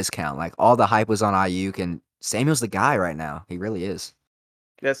huge discount. Like, all the hype was on Ayuk, and Samuel's the guy right now. He really is.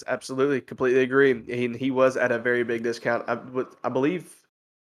 Yes, absolutely, completely agree. He was at a very big discount. I believe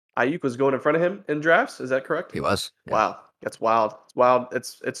Ayuk was going in front of him in drafts. Is that correct? He was. Yeah. Wow, that's wild. It's wild.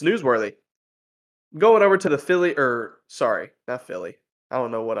 It's newsworthy. Going over to the Philly, or sorry, not Philly. I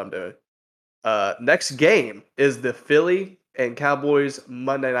don't know what I'm doing. Next game is the Philly and Cowboys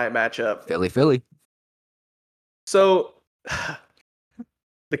Monday night matchup. Philly. So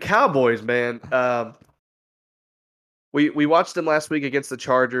the Cowboys, man, we watched them last week against the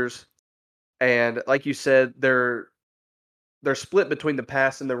Chargers, and like you said, their split between the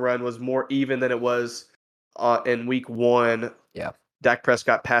pass and the run was more even than it was in Week 1. Yeah. Dak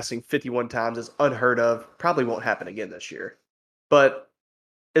Prescott passing 51 times is unheard of. Probably won't happen again this year. But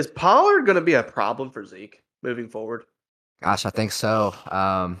is Pollard going to be a problem for Zeke moving forward? Gosh, I think so.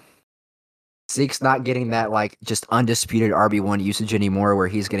 Zeke's not getting that like just undisputed RB1 usage anymore, where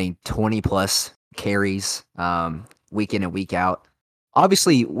he's getting 20 plus carries week in and week out.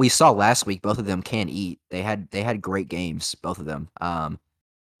 Obviously, we saw last week both of them can eat. They had great games, both of them.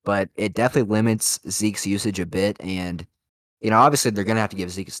 But it definitely limits Zeke's usage a bit, and obviously they're gonna have to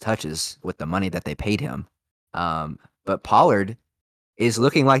give Zeke his touches with the money that they paid him. But Pollard is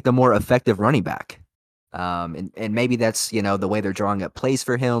looking like the more effective running back. And maybe that's, the way they're drawing up plays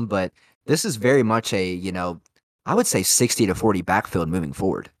for him, but this is very much a, I would say 60 to 40 backfield moving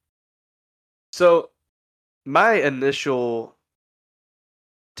forward. So my initial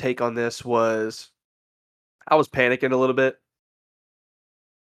take on this was I was panicking a little bit,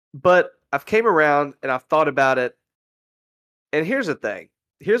 but I've came around and I've thought about it. And here's the thing.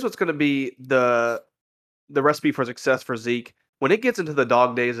 Here's what's going to be the recipe for success for Zeke. When it gets into the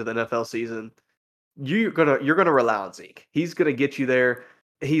dog days of the NFL season, you're gonna rely on Zeke. He's gonna get you there.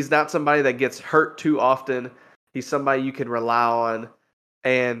 He's not somebody that gets hurt too often. He's somebody you can rely on.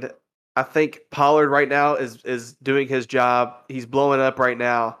 And I think Pollard right now is doing his job. He's blowing up right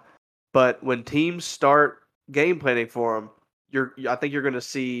now. But when teams start game planning for him, I think you're gonna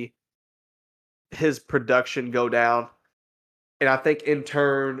see his production go down. And I think in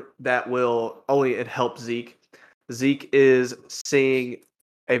turn that will only help Zeke. Zeke is seeing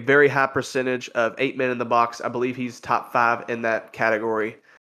a very high percentage of 8 men in the box. I believe he's top 5 in that category.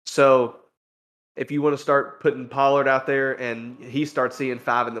 So if you want to start putting Pollard out there and he starts seeing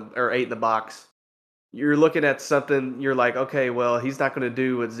 8 in the box, you're looking at something. You're like, okay, well, he's not going to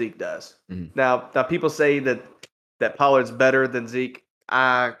do what Zeke does. Mm-hmm. Now people say that Pollard's better than Zeke.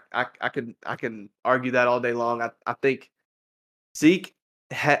 I can argue that all day long. I think Zeke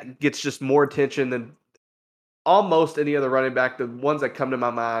gets just more attention than almost any other running back. The ones that come to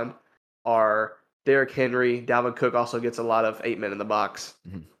my mind are Derrick Henry. Dalvin Cook also gets a lot of 8 men in the box.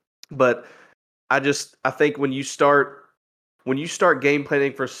 Mm-hmm. But I think when you start game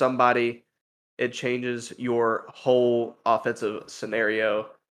planning for somebody, it changes your whole offensive scenario.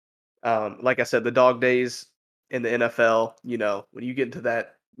 Like I said, the dog days in the NFL, when you get into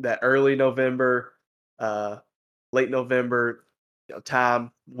that early November, late November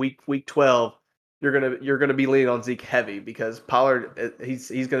time, week 12, you're gonna be leaning on Zeke heavy because Pollard, he's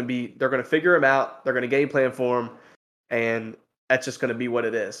gonna be. They're gonna figure him out. They're gonna game plan for him, and that's just gonna be what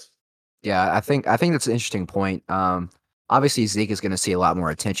it is. Yeah, I think that's an interesting point. Obviously Zeke is going to see a lot more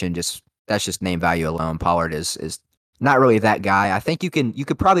attention. That's just name value alone. Pollard is not really that guy. I think you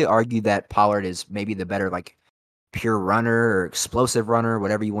could probably argue that Pollard is maybe the better like pure runner or explosive runner,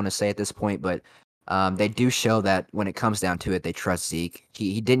 whatever you want to say at this point. But they do show that when it comes down to it, they trust Zeke.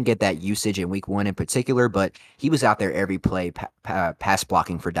 He didn't get that usage in Week 1 in particular, but he was out there every play pass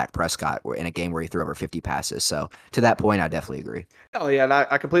blocking for Dak Prescott in a game where he threw over 50 passes. So to that point, I definitely agree. Oh yeah, and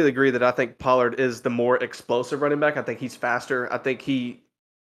I completely agree that I think Pollard is the more explosive running back. I think he's faster. I think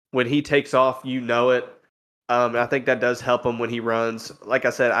when he takes off, it. And I think that does help him when he runs. Like I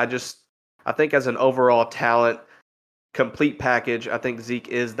said, I think as an overall talent, complete package, I think Zeke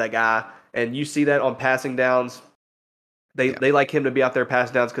is the guy. And you see that on passing downs. They like him to be out there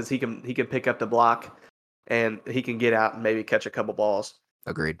passing downs because he can pick up the block and he can get out and maybe catch a couple balls.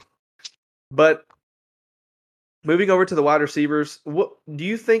 Agreed. But moving over to the wide receivers, what do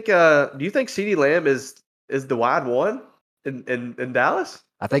you think? Do you think CeeDee Lamb is the wide one in Dallas?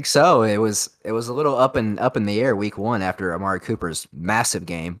 I think so. It was a little up in the air Week 1 after Amari Cooper's massive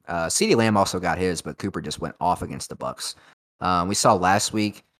game. CeeDee Lamb also got his, but Cooper just went off against the Bucs. We saw last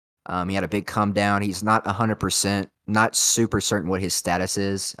week. He had a big come down. He's not 100%, not super certain what his status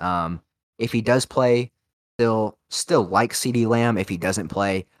is. If he does play, still like CeeDee Lamb. If he doesn't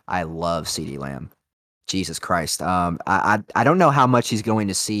play, I love CeeDee Lamb. Jesus Christ. I don't know how much he's going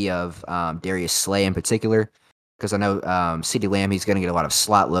to see of Darius Slay in particular, because I know CeeDee Lamb, he's going to get a lot of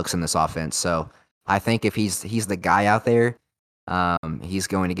slot looks in this offense. So I think if he's the guy out there, he's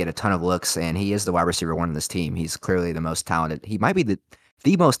going to get a ton of looks, and he is the wide receiver 1 in this team. He's clearly the most talented. He might be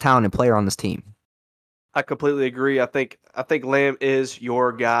the most talented player on this team. I completely agree. I think Lamb is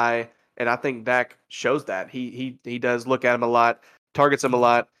your guy, and I think Dak shows that. He does look at him a lot, targets him a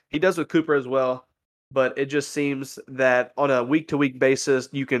lot. He does with Cooper as well, but it just seems that on a week to week basis,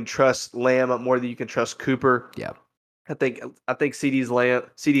 you can trust Lamb more than you can trust Cooper. Yeah. I think CD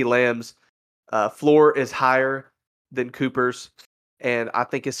Lamb's floor is higher than Cooper's, and I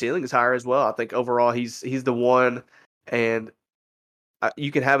think his ceiling is higher as well. I think overall he's the one, and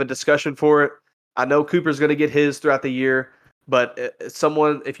you can have a discussion for it. I know Cooper's going to get his throughout the year, but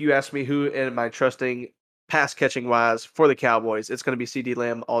if you ask me who am I trusting pass catching wise for the Cowboys, it's going to be CD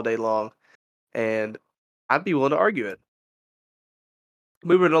Lamb all day long, and I'd be willing to argue it.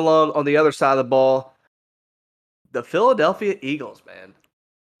 Moving along on the other side of the ball, the Philadelphia Eagles, man.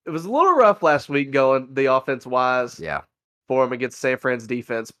 It was a little rough last week going the offense wise Yeah. for them against San Fran's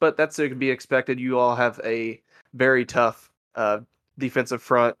defense, but that's to be expected. You all have a very tough defensive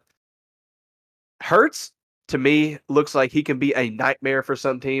front. Hurts, to me, looks like he can be a nightmare for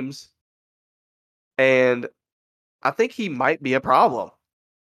some teams, and I think he might be a problem.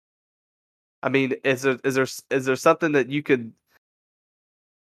 I mean, is there something that you could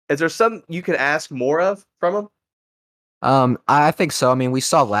is there something you could ask more of from him? I think so. I mean, we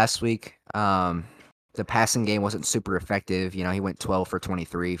saw last week, the passing game wasn't super effective. You know, he went 12 for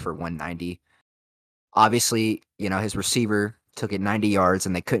 23 for 190. Obviously, you know, his receiver took it 90 yards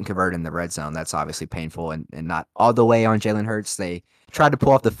and they couldn't convert in the red zone. That's obviously painful and not all the way on Jalen Hurts. They tried to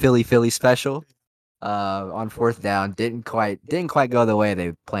pull off the Philly special on fourth down. Didn't quite go the way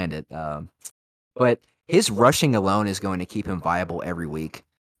they planned it. But his rushing alone is going to keep him viable every week.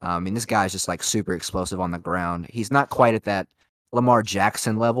 I mean, this guy's just like super explosive on the ground. He's not quite at that Lamar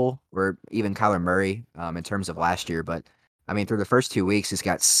Jackson level or even Kyler Murray in terms of last year, but I mean, through the first 2 weeks, he's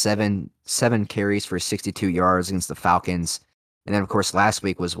got seven carries for 62 yards against the Falcons. And then, of course, last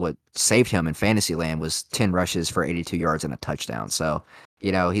week was what saved him in fantasy land was 10 rushes for 82 yards and a touchdown. So,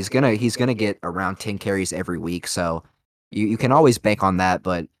 you know, he's gonna get around 10 carries every week. So you can always bank on that.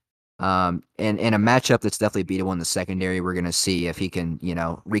 But in a matchup that's definitely beatable in the secondary, we're gonna see if he can, you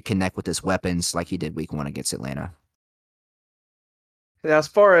know, reconnect with his weapons like he did week 1 against Atlanta. Now, as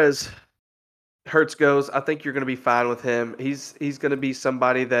far as Hurts goes, I think you're going to be fine with him. He's going to be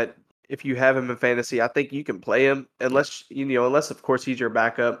somebody that if you have him in fantasy, I think you can play him unless of course he's your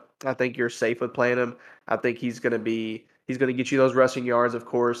backup. I think you're safe with playing him. I think he's going to get you those rushing yards, of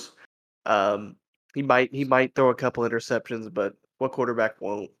course. Um, he might throw a couple interceptions, but what quarterback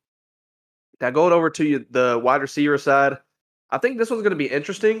won't? Now going over to the wide receiver side, I think this one's going to be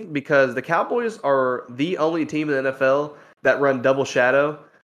interesting because the Cowboys are the only team in the NFL that run double shadow.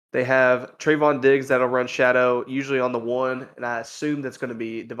 They have Trayvon Diggs that'll run shadow usually on the one, and I assume that's going to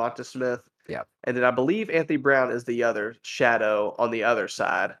be Devonta Smith. Yeah. And then I believe Anthony Brown is the other shadow on the other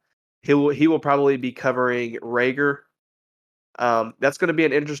side. He will probably be covering Rager. That's going to be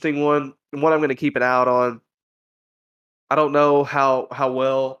an interesting one, and one I'm going to keep an eye out on. I don't know how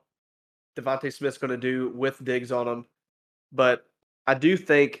well Devontae Smith's going to do with Diggs on him, but I do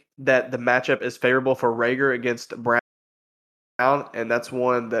think that the matchup is favorable for Rager against Brown, and that's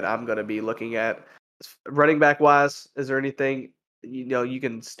one that I'm going to be looking at. Running back wise, is there anything you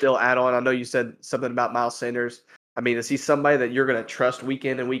can still add on? I know you said something about Miles Sanders. I mean, is he somebody that you're going to trust week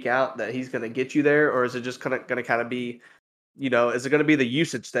in and week out that he's going to get you there, or is it just going to kind of be, is it going to be the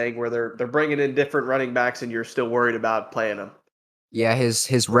usage thing where they're bringing in different running backs and you're still worried about playing them? Yeah,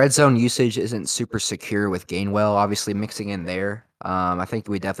 his red zone usage isn't super secure with Gainwell obviously mixing in there. I think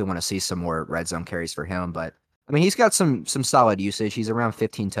we definitely want to see some more red zone carries for him, but I mean he's got some solid usage. He's around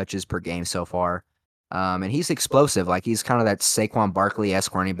 15 touches per game so far. And he's explosive. Like he's kind of that Saquon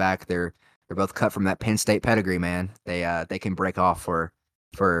Barkley-esque running back. They're both cut from that Penn State pedigree, man. They can break off for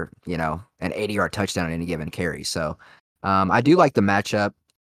you know an 80-yard touchdown at any given carry. So I do like the matchup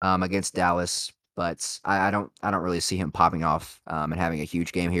against Dallas. But I don't really see him popping off and having a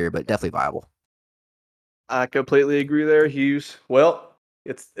huge game here, but definitely viable. I completely agree there, Hughes. Well,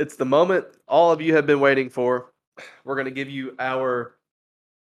 it's the moment all of you have been waiting for. We're going to give you our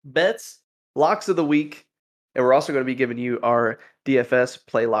bets, locks of the week, and we're also going to be giving you our DFS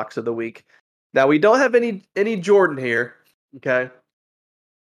play locks of the week. Now we don't have any Jordan here, okay?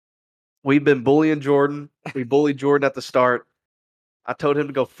 We've been bullying Jordan. We bullied Jordan at the start. I told him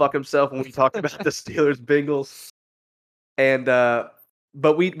to go fuck himself when we talked about the Steelers Bengals. And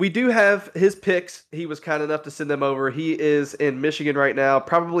but we do have his picks. He was kind enough to send them over. He is in Michigan right now,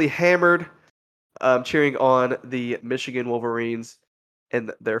 probably hammered, cheering on the Michigan Wolverines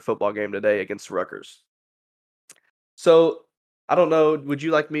in their football game today against Rutgers. So I don't know. Would you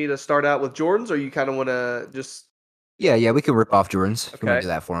like me to start out with Jordan's, or you kind of want to just Yeah, we can rip off Jordan's if you want Okay. to do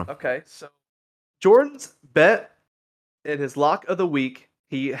that for him. Okay. So Jordan's bet in his lock of the week,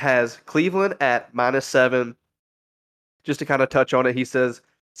 he has Cleveland at -7. Just to kind of touch on it, he says,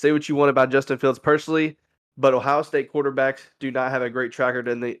 "Say what you want about Justin Fields personally, but Ohio State quarterbacks do not have a great track record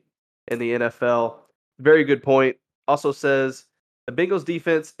in the NFL." Very good point. Also says the Bengals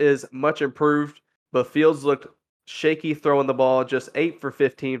defense is much improved, but Fields looked shaky throwing the ball, just 8 for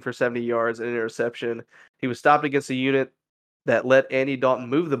 15 for 70 yards and an interception. He was stopped against a unit that let Andy Dalton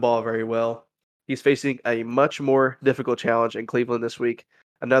move the ball very well. He's facing a much more difficult challenge in Cleveland this week.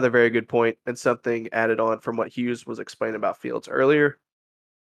 Another very good point and something added on from what Hughes was explaining about Fields earlier.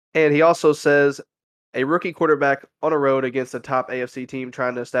 And he also says a rookie quarterback on a road against a top AFC team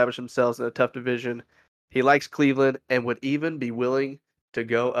trying to establish themselves in a tough division. He likes Cleveland and would even be willing to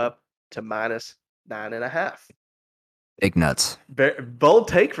go up to -9.5. Big nuts. Bold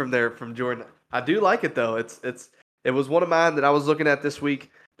take from there from Jordan. I do like it though. It was one of mine that I was looking at this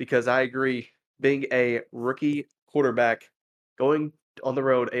week because I agree. Being a rookie quarterback going on the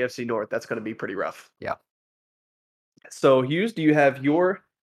road AFC North, that's going to be pretty rough. Yeah. So Hughes, do you have your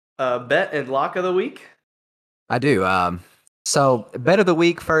bet and lock of the week? I do. So bet of the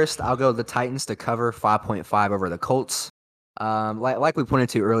week first, I'll go the Titans to cover 5.5 over the Colts. Like we pointed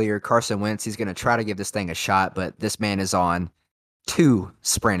to earlier, Carson Wentz, he's going to try to give this thing a shot, but this man is on 2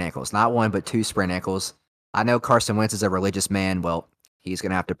 sprained ankles, not 1, but 2 sprained ankles. I know Carson Wentz is a religious man. Well, he's going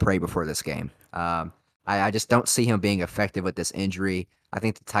to have to pray before this game. I just don't see him being effective with this injury. I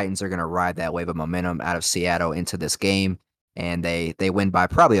think the Titans are going to ride that wave of momentum out of Seattle into this game, and they win by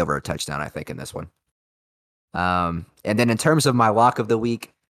probably over a touchdown, I think, in this one. And then in terms of my lock of the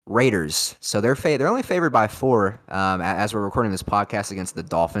week, Raiders. So they're only favored by 4 as we're recording this podcast against the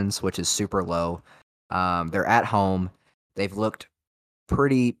Dolphins, which is super low. They're at home. They've looked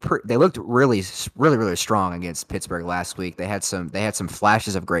they looked really strong against Pittsburgh last week. They had some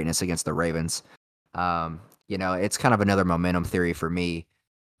flashes of greatness against the Ravens. It's kind of another momentum theory for me.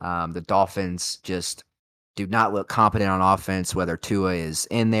 The Dolphins just do not look competent on offense, whether Tua is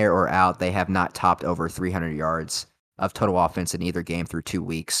in there or out. They have not topped over 300 yards of total offense in either game through 2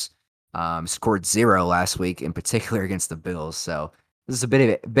 weeks. Scored 0 last week, in particular against the Bills. So this is a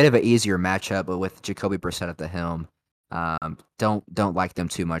bit of an easier matchup, but with Jacoby Brissett at the helm, don't like them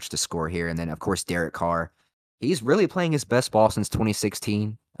too much to score here. And then of course Derek Carr, he's really playing his best ball since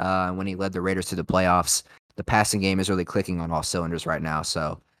 2016 when he led the Raiders to the playoffs. The passing game is really clicking on all cylinders right now.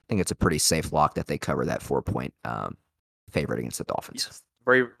 So I think it's a pretty safe lock that they cover that 4-point favorite against the Dolphins. Yes.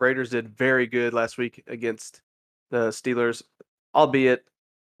 Raiders did very good last week against the Steelers, albeit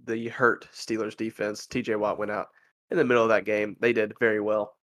the hurt Steelers defense. TJ Watt went out in the middle of that game. They did very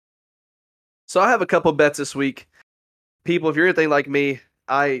well. So I have a couple bets this week. People, if you're anything like me,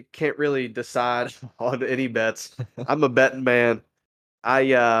 I can't really decide on any bets. I'm a betting man.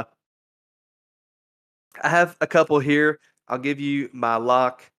 I have a couple here. I'll give you my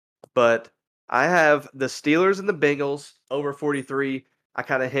lock, but I have the Steelers and the Bengals over 43. I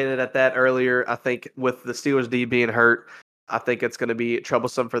kind of hinted at that earlier. I think with the Steelers D being hurt, I think it's going to be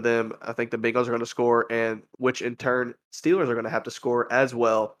troublesome for them. I think the Bengals are going to score, and which in turn Steelers are going to have to score as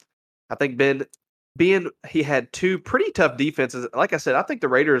well. I think he had 2 pretty tough defenses. Like I said, I think the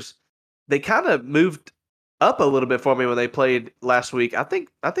Raiders, they kind of moved up a little bit for me when they played last week. I think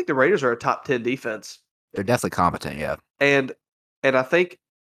the Raiders are a top 10 defense. They're definitely competent, yeah. And I think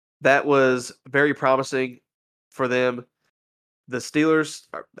that was very promising for them. The Steelers,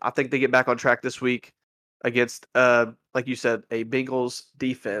 I think they get back on track this week against, like you said, a Bengals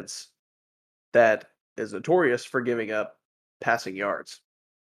defense that is notorious for giving up passing yards.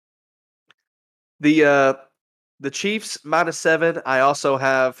 The Chiefs -7. I also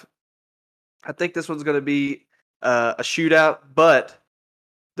have. I think this one's going to be a shootout, but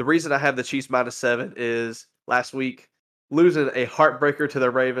the reason I have the Chiefs -7 is last week losing a heartbreaker to the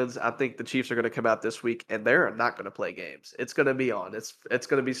Ravens. I think the Chiefs are going to come out this week and they're not going to play games. It's going to be on. It's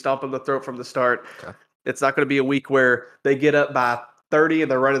going to be stomping the throat from the start. Okay. It's not going to be a week where they get up by 30 and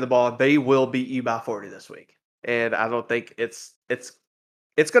they're running the ball. They will beat you by 40 this week. And I don't think it's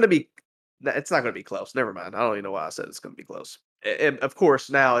going to be. It's not going to be close. Never mind. I don't even know why I said it's going to be close. And of course,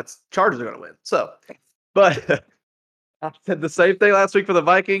 now it's Chargers are going to win. So, but I said the same thing last week for the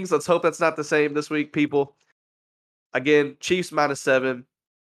Vikings. Let's hope that's not the same this week, people. Again, Chiefs -7.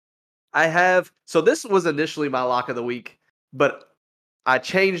 So this was initially my lock of the week, but I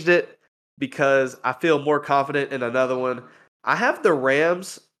changed it because I feel more confident in another one. I have the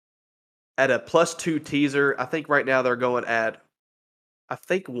Rams at a +2 teaser. I think right now they're going at,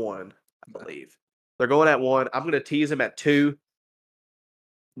 1, I believe. They're going at 1. I'm going to tease them at 2.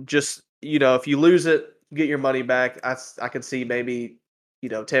 Just, if you lose it, get your money back. I could see maybe,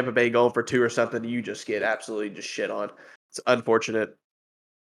 Tampa Bay going for 2 or something. You just get absolutely just shit on. It's unfortunate.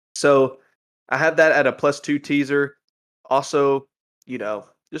 So I have that at a +2 teaser. Also,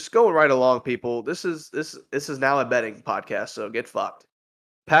 just going right along, people. This is now a betting podcast, so get fucked.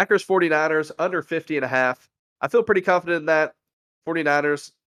 Packers 49ers under 50.5. I feel pretty confident in that.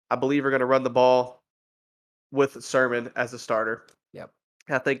 49ers, I believe, are going to run the ball with Sermon as a starter. Yep.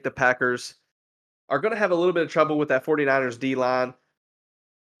 I think the Packers are going to have a little bit of trouble with that 49ers D line.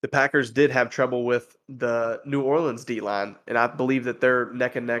 The Packers did have trouble with the New Orleans D line, and I believe that they're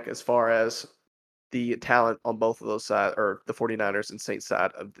neck and neck as far as the talent on both of those sides, or the 49ers and Saints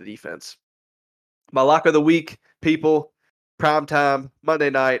side of the defense. My lock of the week, people, prime time, Monday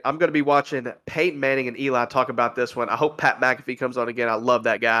night. I'm going to be watching Peyton Manning and Eli talk about this one. I hope Pat McAfee comes on again. I love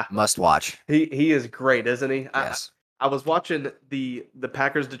that guy. Must watch. He is great, isn't he? Yes. I was watching the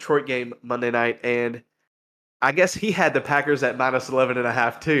Packers Detroit game Monday night, and I guess he had the Packers at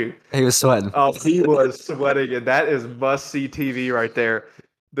 -11.5 too. He was sweating. Oh, he was sweating, and that is must-see TV right there.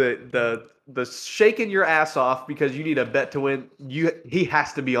 The shaking your ass off because you need a bet to win. He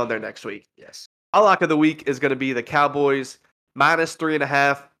has to be on there next week. Yes. Our lock of the week is going to be the Cowboys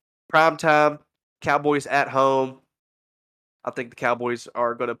 -3.5 prime time. Cowboys at home. I think the Cowboys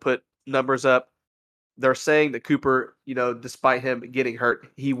are going to put numbers up. They're saying that Cooper, despite him getting hurt,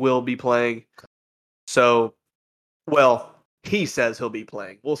 he will be playing. So, well, he says he'll be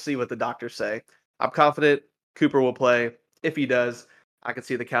playing. We'll see what the doctors say. I'm confident Cooper will play. If he does, I can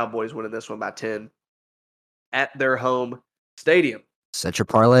see the Cowboys winning this one by 10 at their home stadium. Set your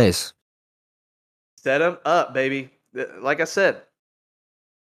parlays. Set them up, baby. Like I said,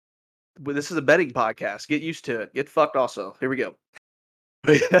 this is a betting podcast. Get used to it. Get fucked also. Here we go.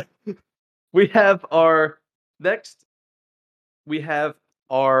 We have our next. We have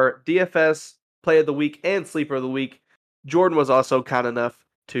our DFS play of the week and sleeper of the week. Jordan was also kind enough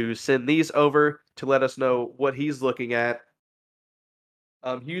to send these over to let us know what he's looking at.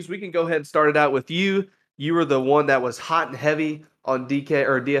 Hughes, we can go ahead and start it out with you. You were the one that was hot and heavy on DK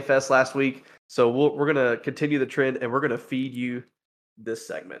or DFS last week. So we're going to continue the trend, and we're going to feed you this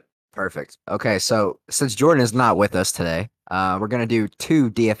segment. Perfect. Okay, so since Jordan is not with us today, we're going to do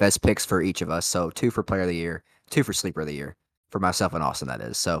 2 DFS picks for each of us. So 2 for player of the year, 2 for sleeper of the year, for myself and Austin, that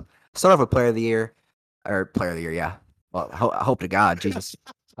is. So start off with player of the year, yeah. Well, I hope to God, Jesus.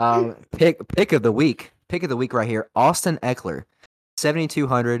 Pick of the week right here, Austin Ekeler,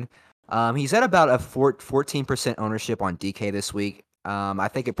 7,200. He's at about a 14% ownership on DK this week. I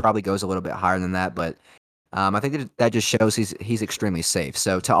think it probably goes a little bit higher than that, but I think that just shows he's extremely safe.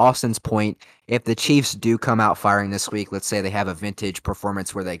 So to Austin's point, if the Chiefs do come out firing this week, let's say they have a vintage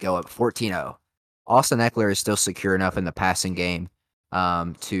performance where they go up 14-0, Austin Ekeler is still secure enough in the passing game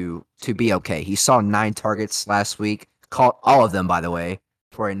to be okay. He saw 9 targets last week, caught all of them, by the way,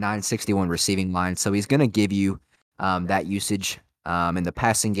 for a 961 receiving line. So he's going to give you that usage in the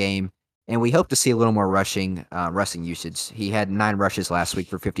passing game. And we hope to see a little more rushing usage. He had 9 rushes last week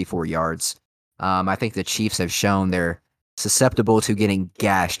for 54 yards. I think the Chiefs have shown they're susceptible to getting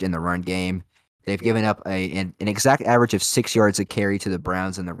gashed in the run game. They've given up an exact average of 6 yards a carry to the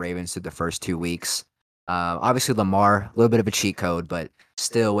Browns and the Ravens through the first 2 weeks. Obviously, Lamar, a little bit of a cheat code, but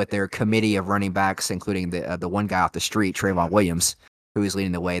still with their committee of running backs, including the one guy off the street, Trayvon Williams, who is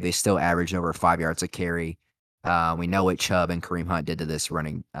leading the way, they still average over 5 yards a carry. We know what Chubb and Kareem Hunt did to this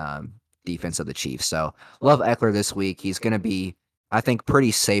running defense of the Chiefs. So love Ekeler this week. He's going to be, I think, pretty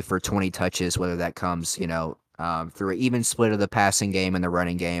safe for 20 touches, whether that comes, through an even split of the passing game and the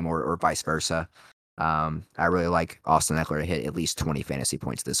running game or vice versa. I really like Austin Ekeler to hit at least 20 fantasy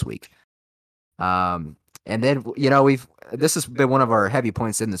points this week. And then, this has been one of our heavy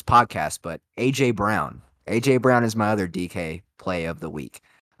points in this podcast, but AJ Brown. AJ Brown is my other DK play of the week.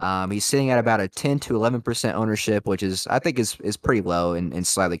 He's sitting at about a 10 to 11% ownership, which I think is pretty low and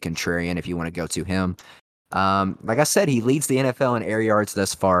slightly contrarian if you want to go to him. Like I said, he leads the NFL in air yards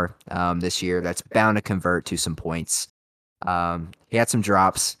thus far this year. That's bound to convert to some points. He had some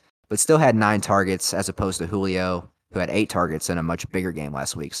drops, but still had 9 targets as opposed to Julio, who had 8 targets in a much bigger game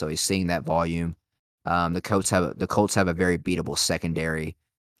last week. So he's seeing that volume. The Colts have a very beatable secondary,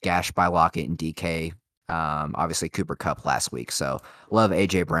 gashed by Lockett and DK. Obviously Cooper Kupp last week. So love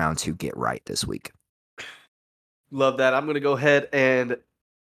AJ Brown to get right this week. Love that. I'm going to go ahead and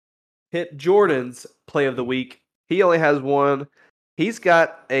hit Jordan's play of the week. He only has one. He's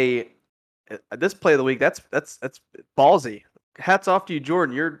got this play of the week. That's ballsy. Hats off to you,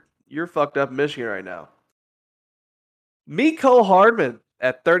 Jordan. You're fucked up in Michigan right now. Mecole Hardman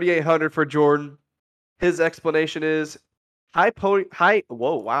at 3,800 for Jordan. His explanation is words.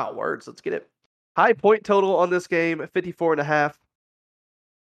 Let's get it. High point total on this game, 54.5.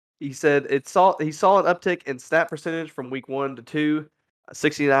 He said he saw an uptick in snap percentage from week 1 to 2,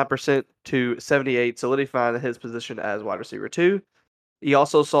 69% to 78, solidifying his position as wide receiver 2. He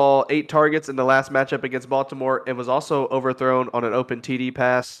also saw 8 targets in the last matchup against Baltimore and was also overthrown on an open TD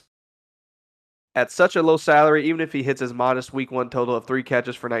pass. At such a low salary, even if he hits his modest week 1 total of 3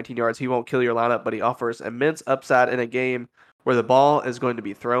 catches for 19 yards, he won't kill your lineup, but he offers immense upside in a game where the ball is going to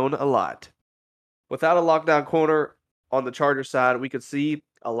be thrown a lot. Without a lockdown corner on the Chargers side, we could see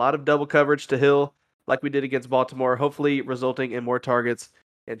a lot of double coverage to Hill like we did against Baltimore, hopefully resulting in more targets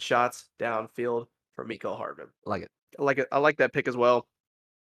and shots downfield for Mecole Hardman. Like it. I like it. I like that pick as well.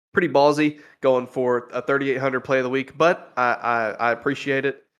 Pretty ballsy going for a 3,800 play of the week, but I appreciate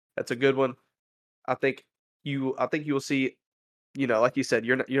it. That's a good one. I think you will see, like you said,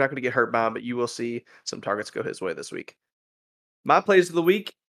 you're not going to get hurt by him, but you will see some targets go his way this week. My plays of the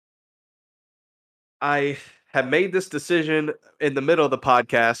week, I have made this decision in the middle of the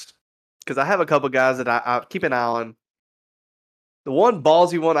podcast because I have a couple guys that I keep an eye on. The one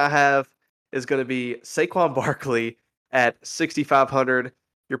ballsy one I have is going to be Saquon Barkley at 6,500.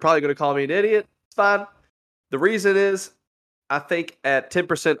 You're probably going to call me an idiot. It's fine. The reason is I think at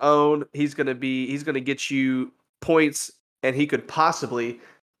 10% own, he's going to get you points, and he could possibly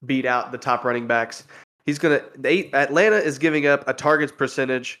beat out the top running backs. Atlanta is giving up a targets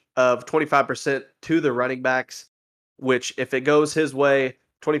percentage of 25% to the running backs, which if it goes his way,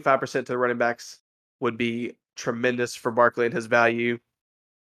 25% to the running backs would be tremendous for Barkley and his value.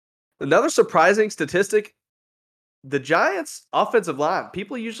 Another surprising statistic, the Giants offensive line.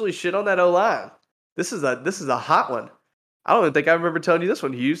 People usually shit on that O-line. This is a hot one. I don't even think I remember telling you this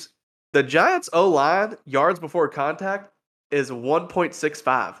one, Hughes. The Giants O-line yards before contact is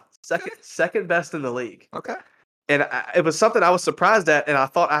 1.65. Second best in the league. Okay. And it was something I was surprised at, and I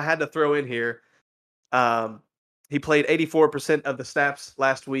thought I had to throw in here. He played 84% of the snaps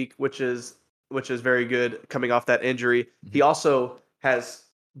last week, which is very good coming off that injury. Mm-hmm. He also has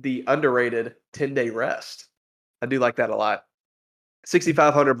the underrated 10-day rest. I do like that a lot.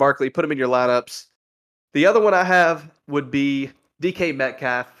 6,500 Barkley, put him in your lineups. The other one I have would be DK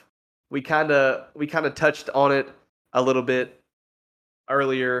Metcalf. We kind of touched on it a little bit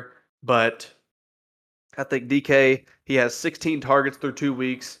earlier, but I think DK, he has 16 targets through 2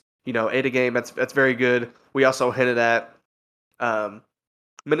 weeks. 8 a game. That's very good. We also hinted at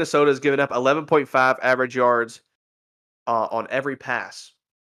Minnesota's given up 11.5 average yards on every pass,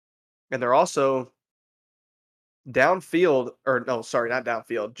 and they're also downfield, or no, sorry, not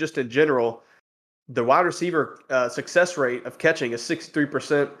downfield. Just in general, the wide receiver success rate of catching is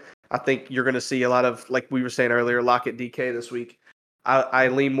 63%. I think you're going to see a lot of, like we were saying earlier, Lockett DK this week. I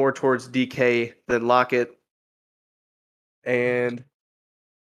lean more towards DK than Lockett. And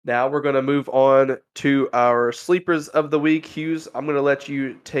now we're going to move on to our sleepers of the week. Hughes, I'm going to let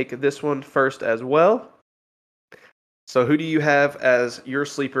you take this one first as well. So who do you have as your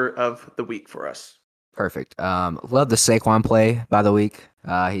sleeper of the week for us? Perfect. Love the Saquon play by the week.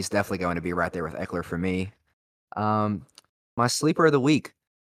 He's definitely going to be right there with Eckler for me. My sleeper of the week,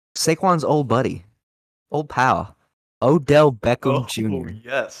 Saquon's old buddy, old pal, Odell Beckham Jr.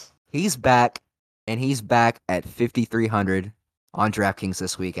 Yes. He's back, and he's back at 5,300 on DraftKings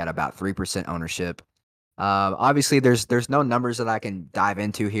this week at about 3% ownership. Obviously, there's no numbers that I can dive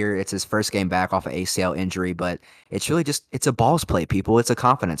into here. It's his first game back off an ACL injury, but it's really it's a balls play, people. It's a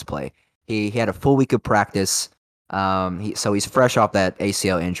confidence play. He had a full week of practice, so he's fresh off that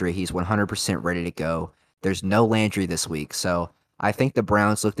ACL injury. He's 100% ready to go. There's no Landry this week, so I think the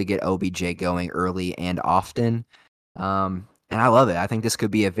Browns look to get OBJ going early and often, and I love it. I think this could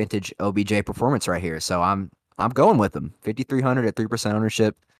be a vintage OBJ performance right here. So I'm going with him. 5,300 at 3%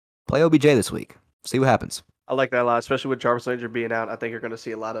 ownership. Play OBJ this week. See what happens. I like that a lot, especially with Jarvis Landry being out. I think you're going to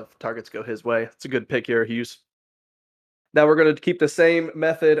see a lot of targets go his way. It's a good pick here, Hughes. Now we're going to keep the same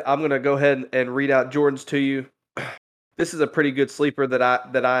method. I'm going to go ahead and read out Jordan's to you. This is a pretty good sleeper that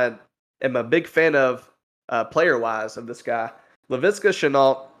I am a big fan of player-wise of this guy. Laviska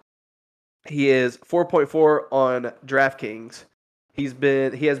Shenault. He is 4.4 on DraftKings. He has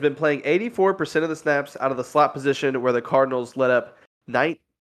been playing 84% of the snaps out of the slot position, where the Cardinals let up 19%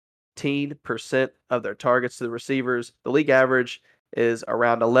 of their targets to the receivers. The league average is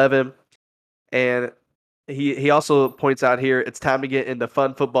around 11. And he also points out here, it's time to get into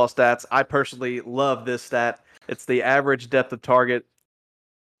fun football stats. I personally love this stat. It's the average depth of target.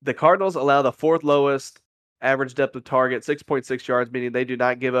 The Cardinals allow the 4th lowest average depth of target, 6.6 yards, meaning they do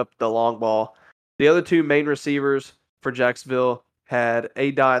not give up the long ball. The other 2 main receivers for Jacksonville had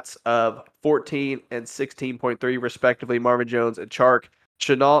ADOTs of 14 and 16.3, respectively, Marvin Jones and Chark.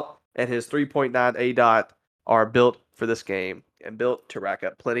 Shenault and his 3.9 ADOT are built for this game and built to rack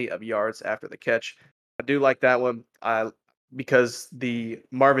up plenty of yards after the catch. I do like that one. Because the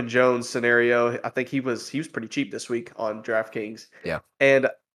Marvin Jones scenario, I think he was pretty cheap this week on DraftKings. Yeah. And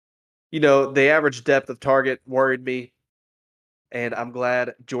the average depth of target worried me, and I'm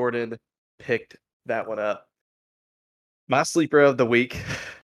glad Jordan picked that one up. My sleeper of the week.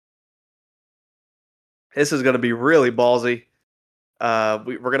 This is going to be really ballsy.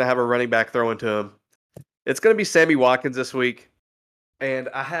 We're going to have a running back throw into him. It's going to be Sammy Watkins this week, and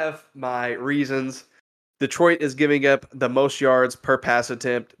I have my reasons. Detroit is giving up the most yards per pass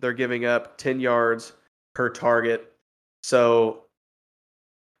attempt. They're giving up 10 yards per target. So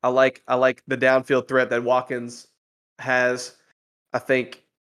I like the downfield threat that Watkins has. I think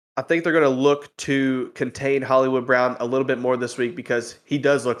they're going to look to contain Hollywood Brown a little bit more this week because he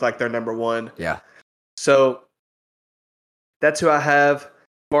does look like their number one. Yeah. So that's who I have. As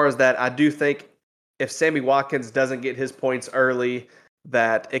far as that, I do think if Sammy Watkins doesn't get his points early,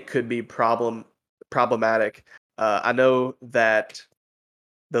 that it could be problematic. I know that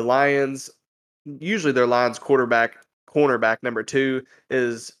the Lions, usually their Lions cornerback number 2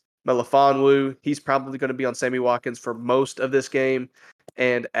 is Melifonwu. He's probably going to be on Sammy Watkins for most of this game.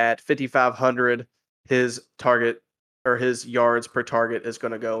 And at 5,500, his target or his yards per target is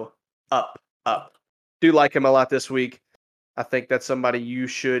going to go up. Do like him a lot this week. I think that's somebody you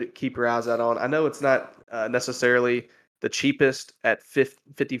should keep your eyes out on. I know it's not necessarily the cheapest at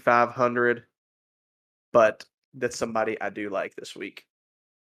 5,500, but that's somebody I do like this week.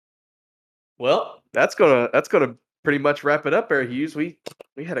 Well, that's gonna pretty much wrap it up there, Hughes. We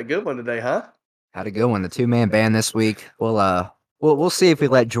had a good one today, huh? Had a good one. The 2-man band this week. We'll see if we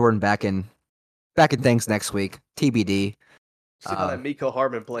let Jordan back in things next week. TBD. See how that Miko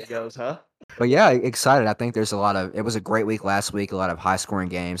Hardman play goes, huh? But yeah, excited. I think there's it was a great week last week, a lot of high scoring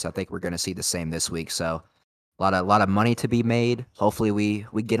games. I think we're gonna see the same this week. So a lot of money to be made. Hopefully we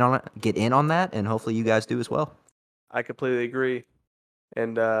get in on that, and hopefully you guys do as well. I completely agree.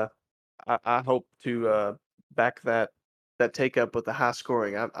 And I hope to back that take up with the high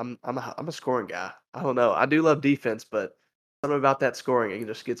scoring. I'm a scoring guy. I don't know. I do love defense, but something about that scoring, it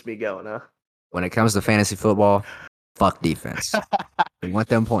just gets me going, huh? When it comes to fantasy football, fuck defense. We want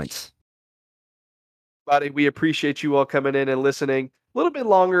them points. Buddy, we appreciate you all coming in and listening. A little bit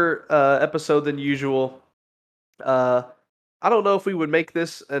longer episode than usual. I don't know if we would make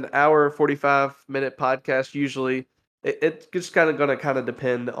this an hour 45-minute podcast. Usually, it's just kind of going to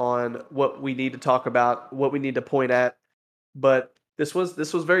depend on what we need to talk about, what we need to point at. But this was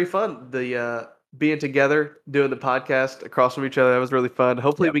very fun. The being together, doing the podcast across from each other, that was really fun.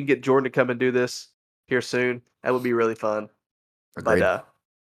 Hopefully, we can get Jordan to come and do this here soon. That would be really fun. Agreed. But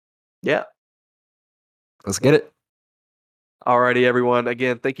yeah, let's get it. Alrighty, everyone.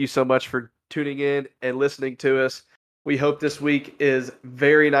 Again, thank you so much for tuning in and listening to us. We hope this week is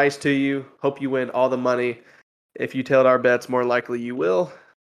very nice to you. Hope you win all the money. If you tailed our bets, more likely you will.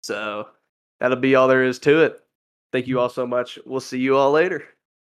 So that'll be all there is to it. Thank you all so much. We'll see you all later.